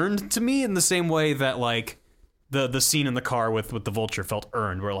feel earned to me in the same way that like the scene in the car with the Vulture felt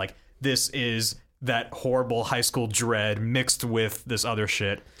earned, where like this is that horrible high school dread mixed with this other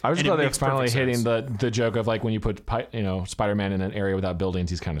shit. I was glad they were finally hitting sense. the joke of like when you put Spider-Man in an area without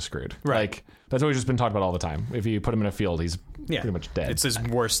buildings, he's kind of screwed. Right. Like that's always just been talked about all the time. If you put him in a field, he's pretty much dead. It's his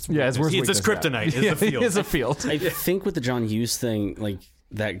worst. Yeah, his worst. It's his kryptonite. Is the field. It's a field. I think with the John Hughes thing, like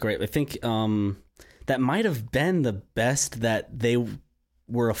that great. I think that might have been the best that they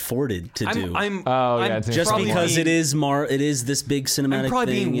were afforded to do. Just because it is this big cinematic thing. I'm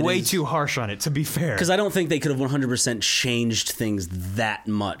probably being way too harsh on it, to be fair. Because I don't think they could have 100% changed things that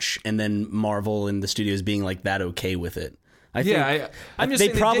much, and then Marvel and the studios being like that okay with it. I'm just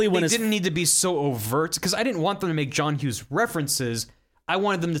saying they didn't need to be so overt, because I didn't want them to make John Hughes references. I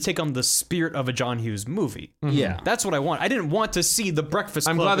wanted them to take on the spirit of a John Hughes movie. Yeah. That's what I want. I didn't want to see the Breakfast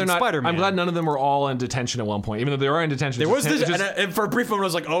Club and Spider-Man. I'm glad none of them were all in detention at one point, even though they were in detention. There was this, and for a brief moment I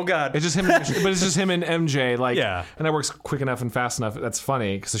was like, oh God. It's just him, but it's just him and MJ. Like, yeah. And that works quick enough and fast enough. That's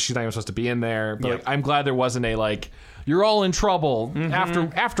funny, because she's not even supposed to be in there. But like, I'm glad there wasn't a like, you're all in trouble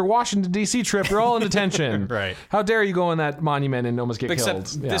after Washington D.C. trip. You're all in detention. Right? How dare you go on that monument and almost get killed?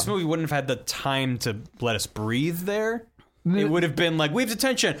 Except this movie wouldn't have had the time to let us breathe there. It would have been like, we have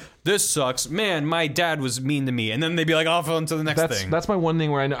detention. This sucks. Man, my dad was mean to me. And then they'd be like, off on to the next thing. That's my one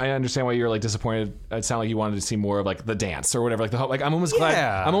thing where I understand why you're like disappointed. It sounded like you wanted to see more of like the dance or whatever. Like the whole, like I'm almost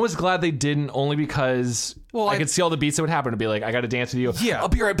glad they didn't, only because I could see all the beats that would happen to be like, I got to dance with you. Yeah. I'll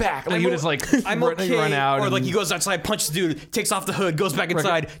be right back. Like you just like I'm okay. run out. Or like he goes outside, punches the dude, takes off the hood, goes back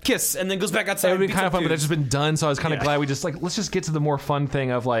inside, kiss, and then goes back outside. It would be kind of fun, but that's just been done. So I was kind of glad we just like, let's just get to the more fun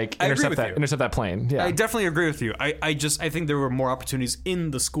thing of like intercept that plane. Yeah. I definitely agree with you. I think there were more opportunities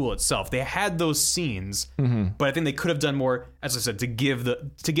in the school itself. They had those scenes, but I think they could have done more, as I said, to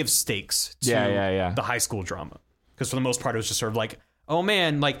give stakes to the high school drama. Because for the most part, it was just sort of like, oh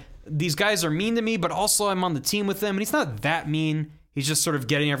man, like these guys are mean to me, but also I'm on the team with them, and he's not that mean. He's just sort of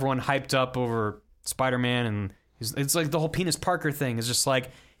getting everyone hyped up over Spider-Man, and it's like the whole Penis Parker thing is just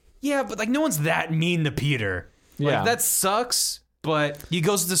like, yeah, but like no one's that mean to Peter. Like that sucks, but he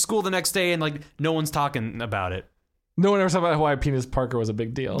goes to school the next day and like no one's talking about it. No one ever talked about why Penis Parker was a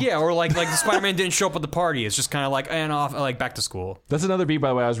big deal. Yeah, or like the Spider-Man didn't show up at the party. It's just kind of like, and off, like back to school. That's another beat, by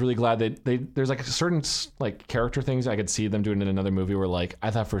the way. I was really glad that there's like certain like character things I could see them doing in another movie where like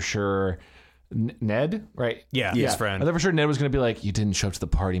I thought for sure Ned, right? Yeah, his friend. I thought for sure Ned was going to be like, you didn't show up to the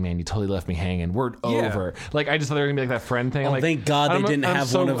party, man. You totally left me hanging. We're over. Like, I just thought they were going to be like that friend thing. Oh, like, thank God they didn't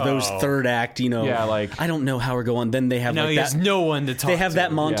have one of those third act, like, I don't know how we're going. Then they have he has no one to talk to. They have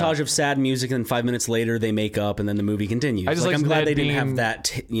that montage of sad music, and then 5 minutes later they make up, and then the movie continues. I just I'm glad Ned they didn't have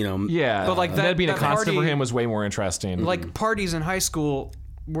that, Yeah. But like Ned being a constant party, for him was way more interesting. Like, parties in high school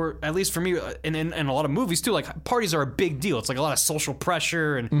were, at least for me, and a lot of movies too, like parties are a big deal. It's like a lot of social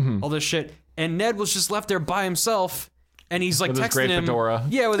pressure and all this shit. And Ned was just left there by himself, and he's like with texting his great him. Fedora.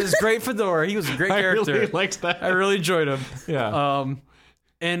 Yeah, with his great fedora. He was a great character. I really liked that. I really enjoyed him. Yeah.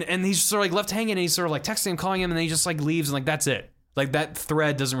 And he's just sort of like left hanging, and he's sort of like texting him, calling him, and then he just like leaves, and like that's it. Like that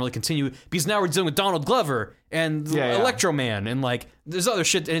thread doesn't really continue because now we're dealing with Donald Glover and Electro Man, and like there's other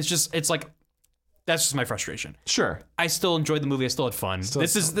shit, and it's like that's just my frustration. Sure. I still enjoyed the movie. I still had fun.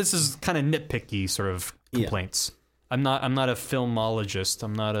 This is kind of nitpicky sort of complaints. Yeah. I'm not a filmologist.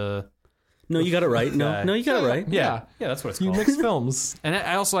 I'm not a. No, you got it right. No, you got it right. Yeah, that's what it's called. You mix films. And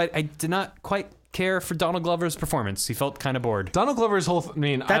I did not quite care for Donald Glover's performance. He felt kind of bored. Donald Glover's whole that's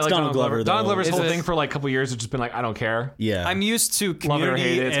I like Donald Glover. Donald Glover's whole thing for like a couple of years has just been like, I don't care. Yeah. I'm used to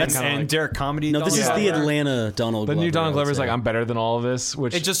Community and Derek Comedy. No, this is the Atlanta Donald Glover. The new Donald Glover's like, I'm better than all of this.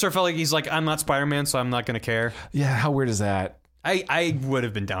 Which it just sort of felt like he's like, I'm not Spider-Man, so I'm not going to care. Yeah, how weird is that? I would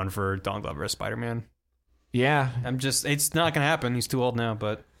have been down for Donald Glover as Spider-Man. Yeah. It's not going to happen. He's too old now,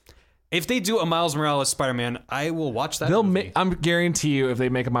 but if they do a Miles Morales Spider-Man, I will watch that movie. I'm guarantee you, if they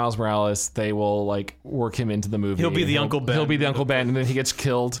make a Miles Morales, they will like work him into the movie. He'll be the Uncle Ben. He'll be the Uncle Ben, and then he gets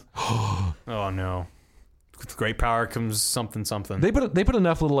killed. Oh no! With great power comes something. They put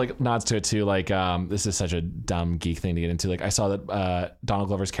enough little like nods to it too. Like this is such a dumb geek thing to get into. Like I saw that Donald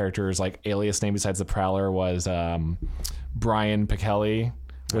Glover's character's like alias name besides the Prowler was Brian Pichelli.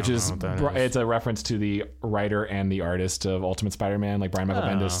 Which is it's a reference to the writer and the artist of Ultimate Spider-Man, like Brian Michael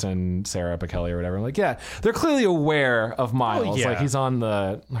Bendis and Sarah Pichelli or whatever. Like, yeah, they're clearly aware of Miles. Like he's on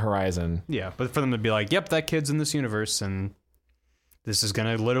the horizon. Yeah, but for them to be like, "Yep, that kid's in this universe," and this is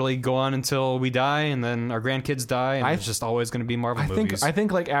going to literally go on until we die, and then our grandkids die, and it's just always going to be Marvel movies. I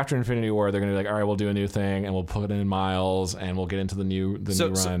think like after Infinity War, they're going to be like, all right, we'll do a new thing, and we'll put in Miles, and we'll get into the new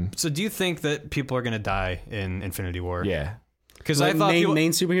run. So do you think that people are going to die in Infinity War? Yeah. Because like I thought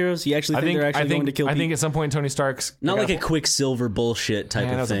main superheroes. You actually think they're actually going to kill people? I think at some point Tony Stark's not like a Quicksilver bullshit type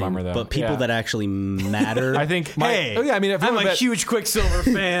of thing, a bummer, though. But people that actually matter. I think. I'm a huge Quicksilver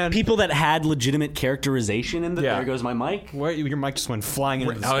fan. People that had legitimate characterization in the. There goes my mic. Your mic just went flying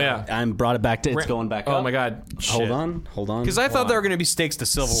into the sky. Oh yeah, I brought it back to. It's going back up. Oh my god! Hold on. Because I thought there were going to be stakes to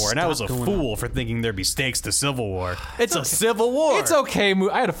Civil War, and I was a fool for thinking there'd be stakes to Civil War. It's a Civil War. It's okay.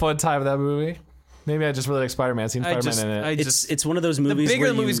 I had a fun time with that movie. Maybe I just really like Spider-Man. Seen Spider-Man in it. It's one of those movies. The bigger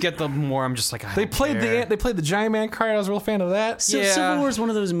the movies get, the more I'm just like. They played the Giant Man card. I was a real fan of that. So Civil War is one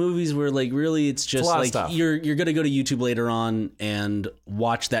of those movies where like really it's just like you're gonna go to YouTube later on and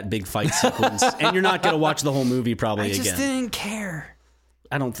watch that big fight sequence, and you're not gonna watch the whole movie probably again. I just didn't care.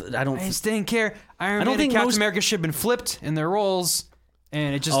 I just didn't care. Iron Man and Captain America should have been flipped in their roles.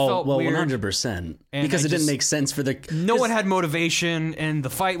 And it just felt weird. 100%. Because it didn't make sense for the... No one had motivation, and the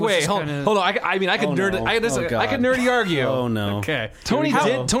fight was just kind of... Hold on. I could nerdy argue. Oh, no. Okay.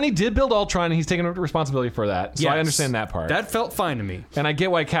 Tony did build Ultron, and he's taking responsibility for that. So I understand that part. That felt fine to me. And I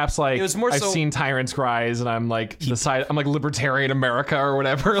get why Cap's like, it was more I've seen tyrants rise, and I'm like, I'm like libertarian America or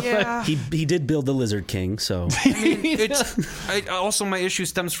whatever. Yeah. He did build the Lizard King, so... Also, my issue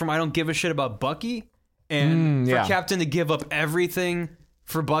stems from I don't give a shit about Bucky. And for Captain to give up everything...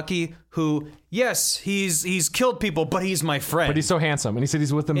 for Bucky, who, yes, he's killed people, but he's my friend. But he's so handsome, and he said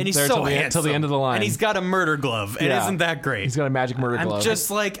he's with them there till the end of the line. And he's got a murder glove, and isn't that great? He's got a magic murder glove. I'm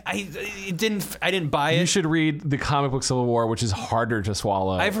just like, I didn't buy it. You should read the comic book Civil War, which is harder to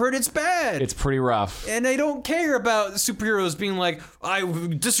swallow. I've heard it's bad. It's pretty rough. And I don't care about superheroes being like, I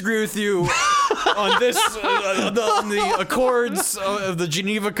disagree with you on this, on the Accords of the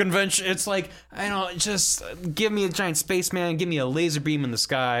Geneva Convention. It's like, I don't, just give me a giant spaceman, give me a laser beam in the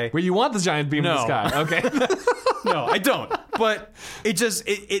sky. Where you want the giant beam in the sky. Okay. No, I don't. But it just,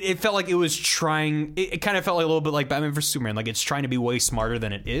 it felt like it was trying, it kind of felt like a little bit like Batman vs. Superman. Like it's trying to be way smarter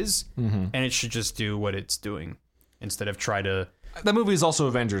than it is. Mm-hmm. And it should just do what it's doing instead of try to... That movie is also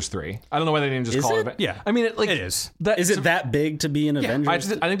Avengers 3. I don't know why they didn't just call it. Yeah, I mean, it is. Is it that big to be an Avengers?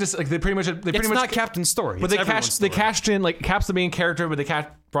 I think just like they pretty much. It's not Captain's story. But they cashed in like Cap's the main character, but they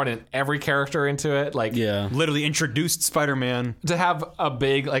brought in every character into it. Like literally introduced Spider-Man to have a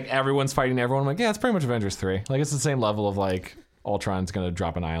big like everyone's fighting everyone. I'm like, yeah, it's pretty much Avengers 3. Like it's the same level of like Ultron's gonna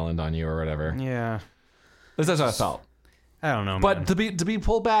drop an island on you or whatever. Yeah, that's how I felt. I don't know, but man. to be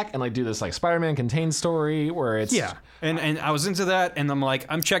pulled back and like do this like Spider-Man contained story where it's and I was into that, and I'm like,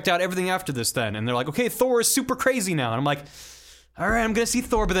 I'm checked out everything after this then, and they're like, okay, Thor is super crazy now, and I'm like, all right, I'm gonna see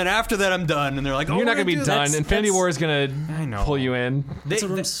Thor, but then after that I'm done, and they're like, you're not gonna be done. Infinity War is gonna pull you in.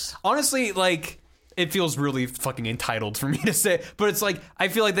 Honestly, like it feels really fucking entitled for me to say, but it's like I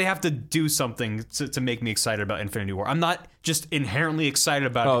feel like they have to do something to make me excited about Infinity War. I'm not just inherently excited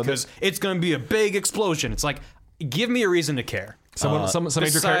about it because it's gonna be a big explosion. It's like, give me a reason to care. Some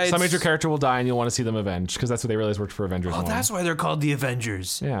major character will die, and you'll want to see them avenged because that's what they realized worked for Avengers 1. That's why they're called the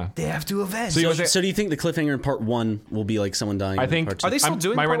Avengers. Yeah, they have to avenge. So do you think the cliffhanger in part 1 will be like someone dying? I think. In part 2? Are they still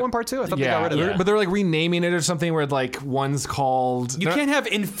doing part 1, part 2? I thought they got rid of that. But they're like renaming it or something where like one's called. You can't have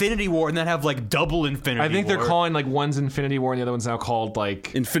Infinity War and then have like double Infinity War. I think they're calling like one's Infinity War and the other one's now called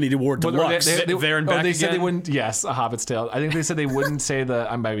like Infinity War Deluxe. There and back they said again? they wouldn't. Yes, A Hobbit's Tale. I think they said they wouldn't say the.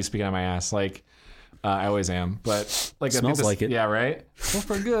 I'm maybe speaking on my ass like. I always am, but like smells like it. Yeah, right. Smells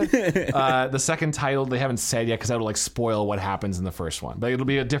pretty good. The second title they haven't said yet because that would like spoil what happens in the first one. But it'll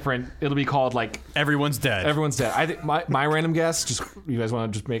be It'll be called like Everyone's Dead. Everyone's Dead. I think my random guess. Just you guys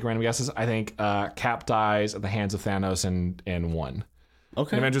want to just make random guesses? I think Cap dies at the hands of Thanos in 1.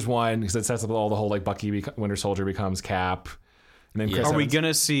 Okay. In Avengers 1 because it sets up all the whole like Bucky Winter Soldier becomes Cap. And then Chris Are we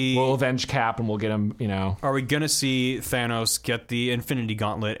gonna see? We'll avenge Cap and we'll get him. You know. Are we gonna see Thanos get the Infinity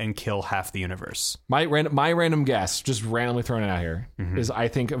Gauntlet and kill half the universe? My random guess, just randomly throwing it out here, is I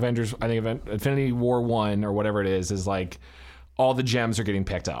think Infinity War 1 or whatever it is like all the gems are getting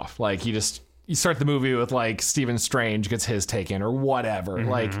picked off. Like you start the movie with like Stephen Strange gets his taken or whatever.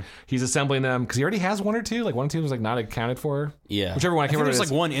 Like he's assembling them because he already has 1 or 2. Like 1 or 2 was like not accounted for. Yeah, whichever one. I can't remember. There's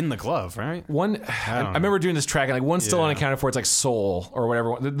like 1 in the glove, right? I remember doing this track and like 1's still unaccounted for. It's like Soul or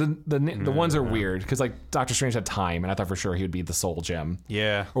whatever. The ones are weird because like Doctor Strange had time and I thought for sure he would be the Soul gem.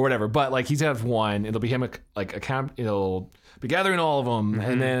 Yeah, or whatever. But like he's gonna have 1. It'll be him it'll be gathering all of them,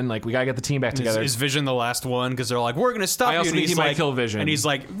 and then like we gotta get the team back together. Is Vision the last one? Because they're like, we're gonna stop you. I also think he might kill Vision, and he's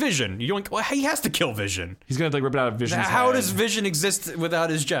like, Vision. He has to kill Vision. He's gonna like rip it out of Vision's How head. does Vision exist without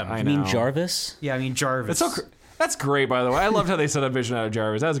his gem? You mean Jarvis? Yeah, I mean Jarvis. It's so. That's great, by the way. I loved how they set up Vision out of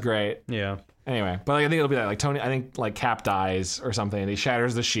Jarvis. That's great. Yeah. Anyway, but I think it'll be that. Like Tony, I think like Cap dies or something, and he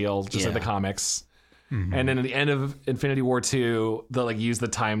shatters the shield, just like the comics. Mm-hmm. And then at the end of Infinity War 2, they'll like use the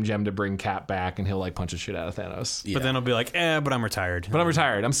time gem to bring Cap back, and he'll like punch the shit out of Thanos. Yeah. But then he'll be like, but I'm retired.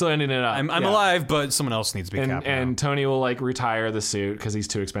 I'm still ending it up. I'm alive, but someone else needs to be Cap. And Tony will like retire the suit because he's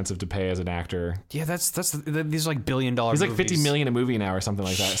too expensive to pay as an actor. Yeah, these are like $1 billion. He's like $50 million a movie now or something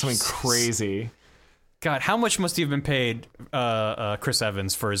like that. Something crazy. God, how much must he have been paid, Chris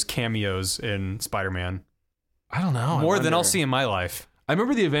Evans, for his cameos in Spider-Man? I don't know. More than I'll see in my life. I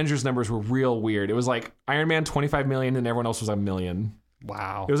remember the Avengers numbers were real weird. It was like Iron Man 25 million and everyone else was $1 million.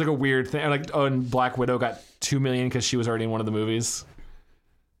 Wow. It was like a weird thing. And Black Widow got $2 million because she was already in one of the movies.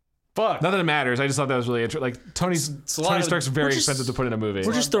 Fuck. Not that it matters. I just thought that was really interesting. Like Tony Stark's very expensive to put in a movie.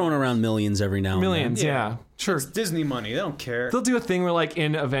 We're just throwing around millions every now and then. Millions, yeah. Sure. It's Disney money. They don't care. They'll do a thing where like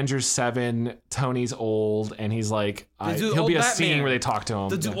in Avengers 7, Tony's old and he's like, he'll be a scene where they talk to him.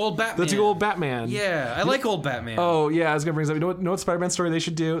 They'll do old Batman. They'll do old Batman. Yeah, I like old Batman. Oh, yeah, I was going to bring this up. You know what Spider-Man story they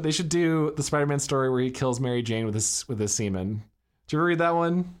should do? They should do the Spider-Man story where he kills Mary Jane with his semen. Did you ever read that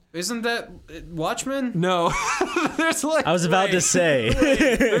one? Isn't that Watchmen? No. There's like I was about to say.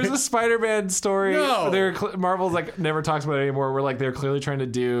 There's a Spider-Man story. No. Marvel's like never talks about it anymore. Where like they're clearly trying to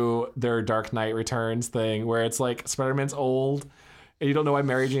do their Dark Knight Returns thing, where it's like Spider-Man's old, and you don't know why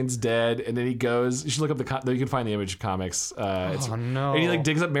Mary Jane's dead, and then he goes. You should look up you can find the Image comics. No! And he like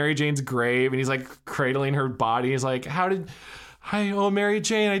digs up Mary Jane's grave, and he's like cradling her body. He's like, Mary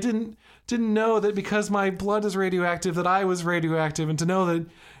Jane, I didn't know that because my blood is radioactive that I was radioactive, and to know that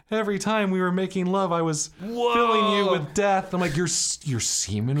every time we were making love I was filling you with death. I'm like, your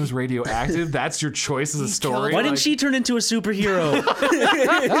semen was radioactive? That's your choice as a story? Why didn't she turn into a superhero?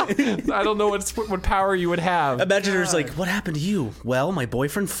 I don't know what power you would have. Imagine her like, what happened to you? Well, my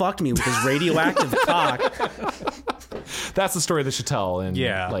boyfriend fucked me with his radioactive cock. That's the story they should tell in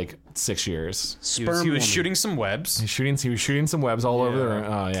like 6 years. He was shooting some webs. He was shooting some webs all over the room.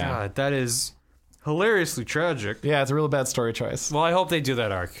 Oh yeah. God, that is hilariously tragic. Yeah, it's a real bad story choice. Well, I hope they do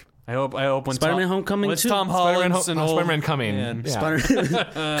that arc. I hope when Spider-Man Homecoming when too. Tom Holland Spider-Man coming. Yeah.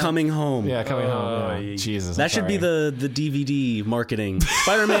 Spider-Man coming home. Yeah, coming home. Yeah. Jesus. That should be the DVD marketing.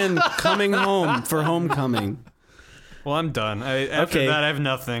 Spider-Man coming home for Homecoming. Well, I'm done. After that, I have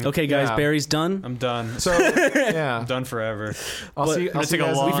nothing. Okay, guys, Barry's done. I'm done. So, yeah. I'm done forever. I'll see you guys.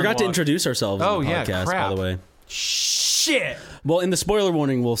 We forgot to introduce ourselves in the podcast, crap. by the way. Shit. Well, in the spoiler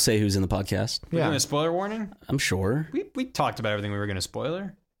warning, we'll say who's in the podcast. We're doing a spoiler warning? I'm sure. We talked about everything we were going to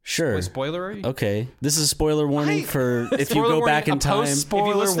spoiler. Sure. Spoilery? Okay. This is a spoiler warning for if you go back in time. If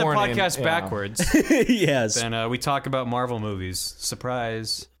you listen to the podcast backwards, yes. Then we talk about Marvel movies.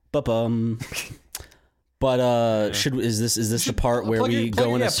 Surprise. But is this the part where we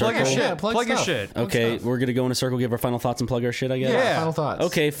go in a circle? Plug your shit. Okay, we're gonna go in a circle, give our final thoughts, and plug our shit. I guess. Yeah, final thoughts.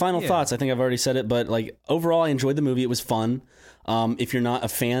 Okay, final thoughts. I think I've already said it, but like overall, I enjoyed the movie. It was fun. If you're not a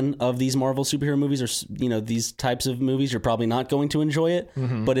fan of these Marvel superhero movies or these types of movies, you're probably not going to enjoy it.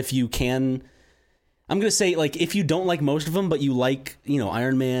 Mm-hmm. But if you can, I'm gonna say like if you don't like most of them, but you like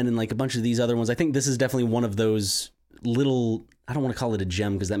Iron Man and like a bunch of these other ones, I think this is definitely one of those little. I don't want to call it a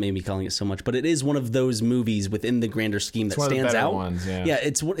gem because that made me calling it so much, but it is one of those movies within the grander scheme that stands out. Ones,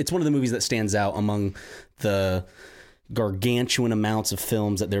 it's one of the movies that stands out among the gargantuan amounts of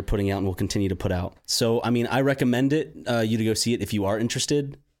films that they're putting out and will continue to put out. So, I mean, I recommend it you to go see it if you are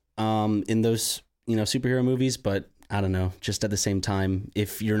interested in those superhero movies. But I don't know, just at the same time,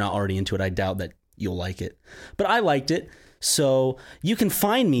 if you're not already into it, I doubt that you'll like it. But I liked it. So you can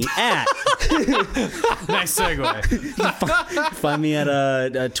find me at nice segue. Find me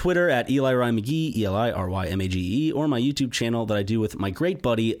at Twitter at Eli Rye McGee, ELIRYMAGE, or my YouTube channel that I do with my great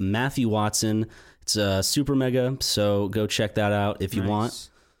buddy Matthew Watson. It's super mega, so go check that out if you want.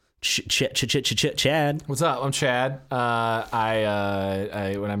 Chad. What's up? I'm Chad.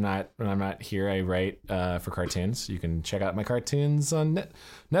 I when I'm not here, I write for cartoons. You can check out my cartoons on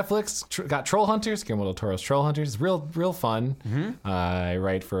Netflix. Got Troll Hunters, Guillermo del Toro's Troll Hunters. It's real fun. Mm-hmm. I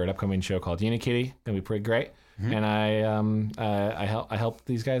write for an upcoming show called Unikitty. Gonna be pretty great. Mm-hmm. And I help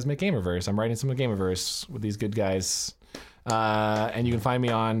these guys make Gamerverse. I'm writing some of Gamerverse with these good guys. And you can find me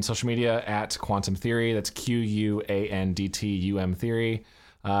on social media at Quantum Theory. That's QUANDTUM Theory.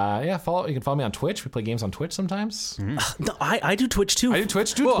 You can follow me on Twitch. We play games on Twitch sometimes. Mm-hmm. No, I do Twitch too. I do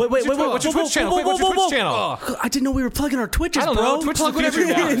Twitch too. Wait, what's your Twitch channel? What's your Twitch channel? I didn't know we were plugging our Twitches, I don't bro. know. Twitch plug whatever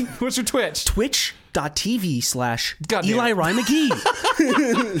you want. What's your Twitch? Twitch.tv/Eli Rye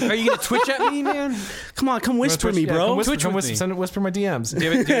McGee. Are you gonna Twitch at me, man? Come whisper me, bro. Whisper my DMs. Do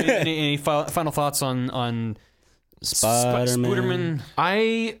you have any final thoughts on Spider-Man.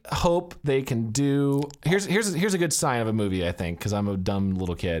 I hope they can do. Here's a good sign of a movie, I think, because I'm a dumb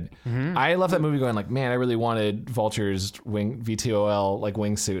little kid. I left that movie going like, man, I really wanted Vulture's VTOL like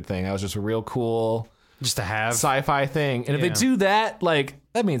wingsuit thing. That was just a real cool, just to have sci-fi thing. And if they do that, like,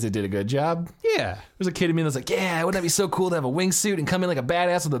 that means they did a good job. Yeah. There's a kid in me that's like, yeah, wouldn't that be so cool to have a wingsuit and come in like a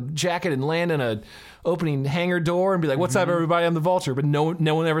badass with a jacket and land in a opening hangar door and be like, what's up, everybody? I'm the Vulture. But no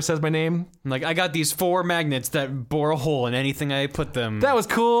one ever says my name. Like, I got these 4 magnets that bore a hole in anything I put them. That was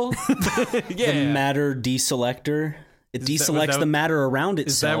cool. The matter deselector. It deselects the matter around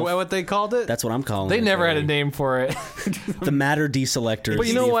itself. Is that what they called it? That's what I'm calling it. They never had a name for it. The matter deselector. But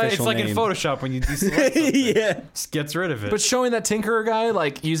you know what? It's like name. in Photoshop when you deselect something. Yeah. Just gets rid of it. But showing that Tinkerer guy,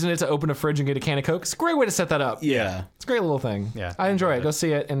 like, using it to open a fridge and get a can of Coke, it's a great way to set that up. Yeah. It's a great little thing. Yeah. I enjoy it. Go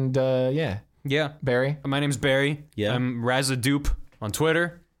see it. And, yeah. Yeah. Barry? My name's Barry. Yeah. I'm Razadupe on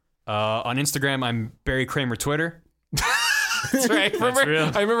Twitter. On Instagram, I'm Barry Kramer Twitter. That's right.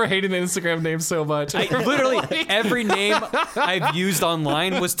 real. I remember hating the Instagram name so much. Literally, every name I've used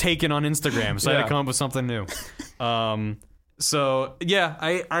online was taken on Instagram, so I had to come up with something new. So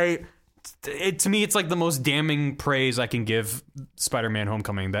yeah, to me, it's like the most damning praise I can give Spider-Man: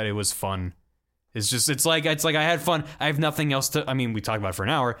 Homecoming, that it was fun. It's like I had fun. I have nothing else to. I mean, we talked about it for an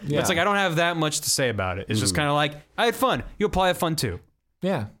hour. Yeah. But it's like I don't have that much to say about it. It's just kind of like I had fun. You'll probably have fun too.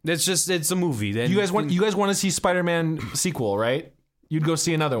 Yeah. It's a movie. You guys want to see Spider-Man sequel, right? You'd go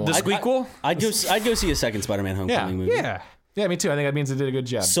see another one. The squeakquel? I'd go see a second Spider-Man Homecoming movie. Yeah. Yeah, me too. I think that means they did a good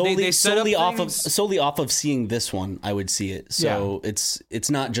job. They set up solely off of seeing this one, I would see it. So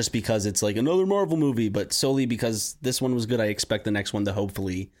it's not just because it's like another Marvel movie, but solely because this one was good. I expect the next one to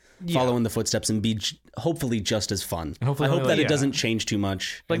hopefully follow in the footsteps and be hopefully just as fun. I hope that it doesn't change too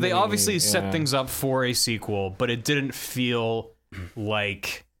much. Like they obviously set things up for a sequel, but it didn't feel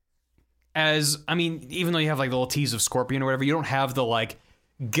like even though you have like the little tease of Scorpion or whatever, you don't have the like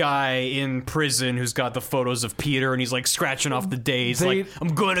guy in prison who's got the photos of Peter and he's like scratching off the days like, I'm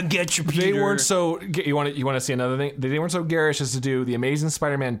gonna get you, Peter. They weren't so. You want to see another thing? They weren't so garish as to do the Amazing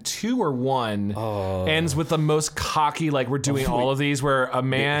Spider-Man 2 or 1 ends with the most cocky, like, we're doing all of these, where a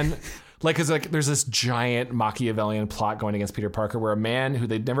man. Like, cause like there's this giant Machiavellian plot going against Peter Parker, where a man who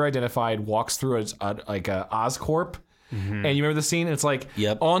they'd never identified walks through a Oscorp. And you remember the scene? It's like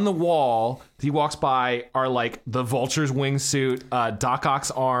on the wall, he walks by are like the Vulture's wingsuit, Doc Ock's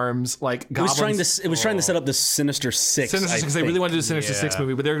arms, like goblins. It was trying to set up this Sinister Six. Because they really wanted to do a Sinister Six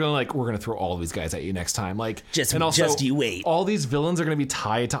movie, but they're going like, we're going to throw all of these guys at you next time. Like, and also, just you wait. All these villains are going to be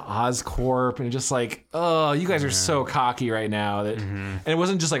tied to Oscorp, and just like, oh, you guys are so cocky right now. That, and it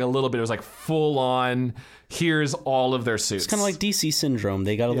wasn't just like a little bit; it was like full on. Here's all of their suits. It's kind of like DC Syndrome.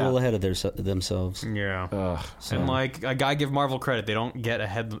 They got a little ahead of themselves. Yeah. And like, I gotta give Marvel credit. They don't get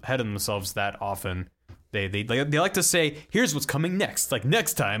ahead of themselves that often. They like to say, here's what's coming next. Like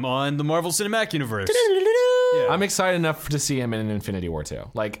next time on the Marvel Cinematic Universe. I'm excited enough to see him in Infinity War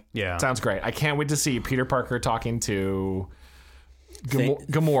 2. Like, sounds great. I can't wait to see Peter Parker talking to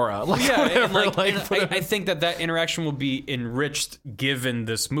Gamora. Like, whatever. I think that interaction will be enriched given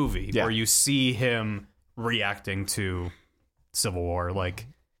this movie, where you see him reacting to Civil War. Like,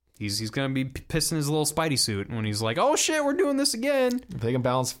 he's gonna be pissing his little Spidey suit when he's like, oh shit, we're doing this again. If they can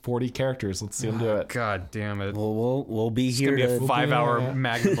balance 40 characters, let's see them do it. God damn it. We'll be here. It's gonna be a 5-hour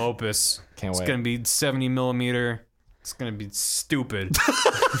magnum opus. Can't wait. It's gonna be 70 millimeter. It's gonna be stupid.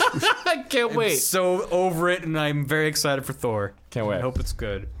 I can't wait. I'm so over it, and I'm very excited for Thor. Can't wait. I hope it's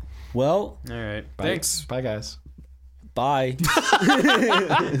good. Well, all right. Bye. Thanks. Bye, guys. Bye.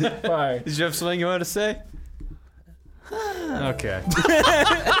 Bye. Did you have something you wanted to say? Okay.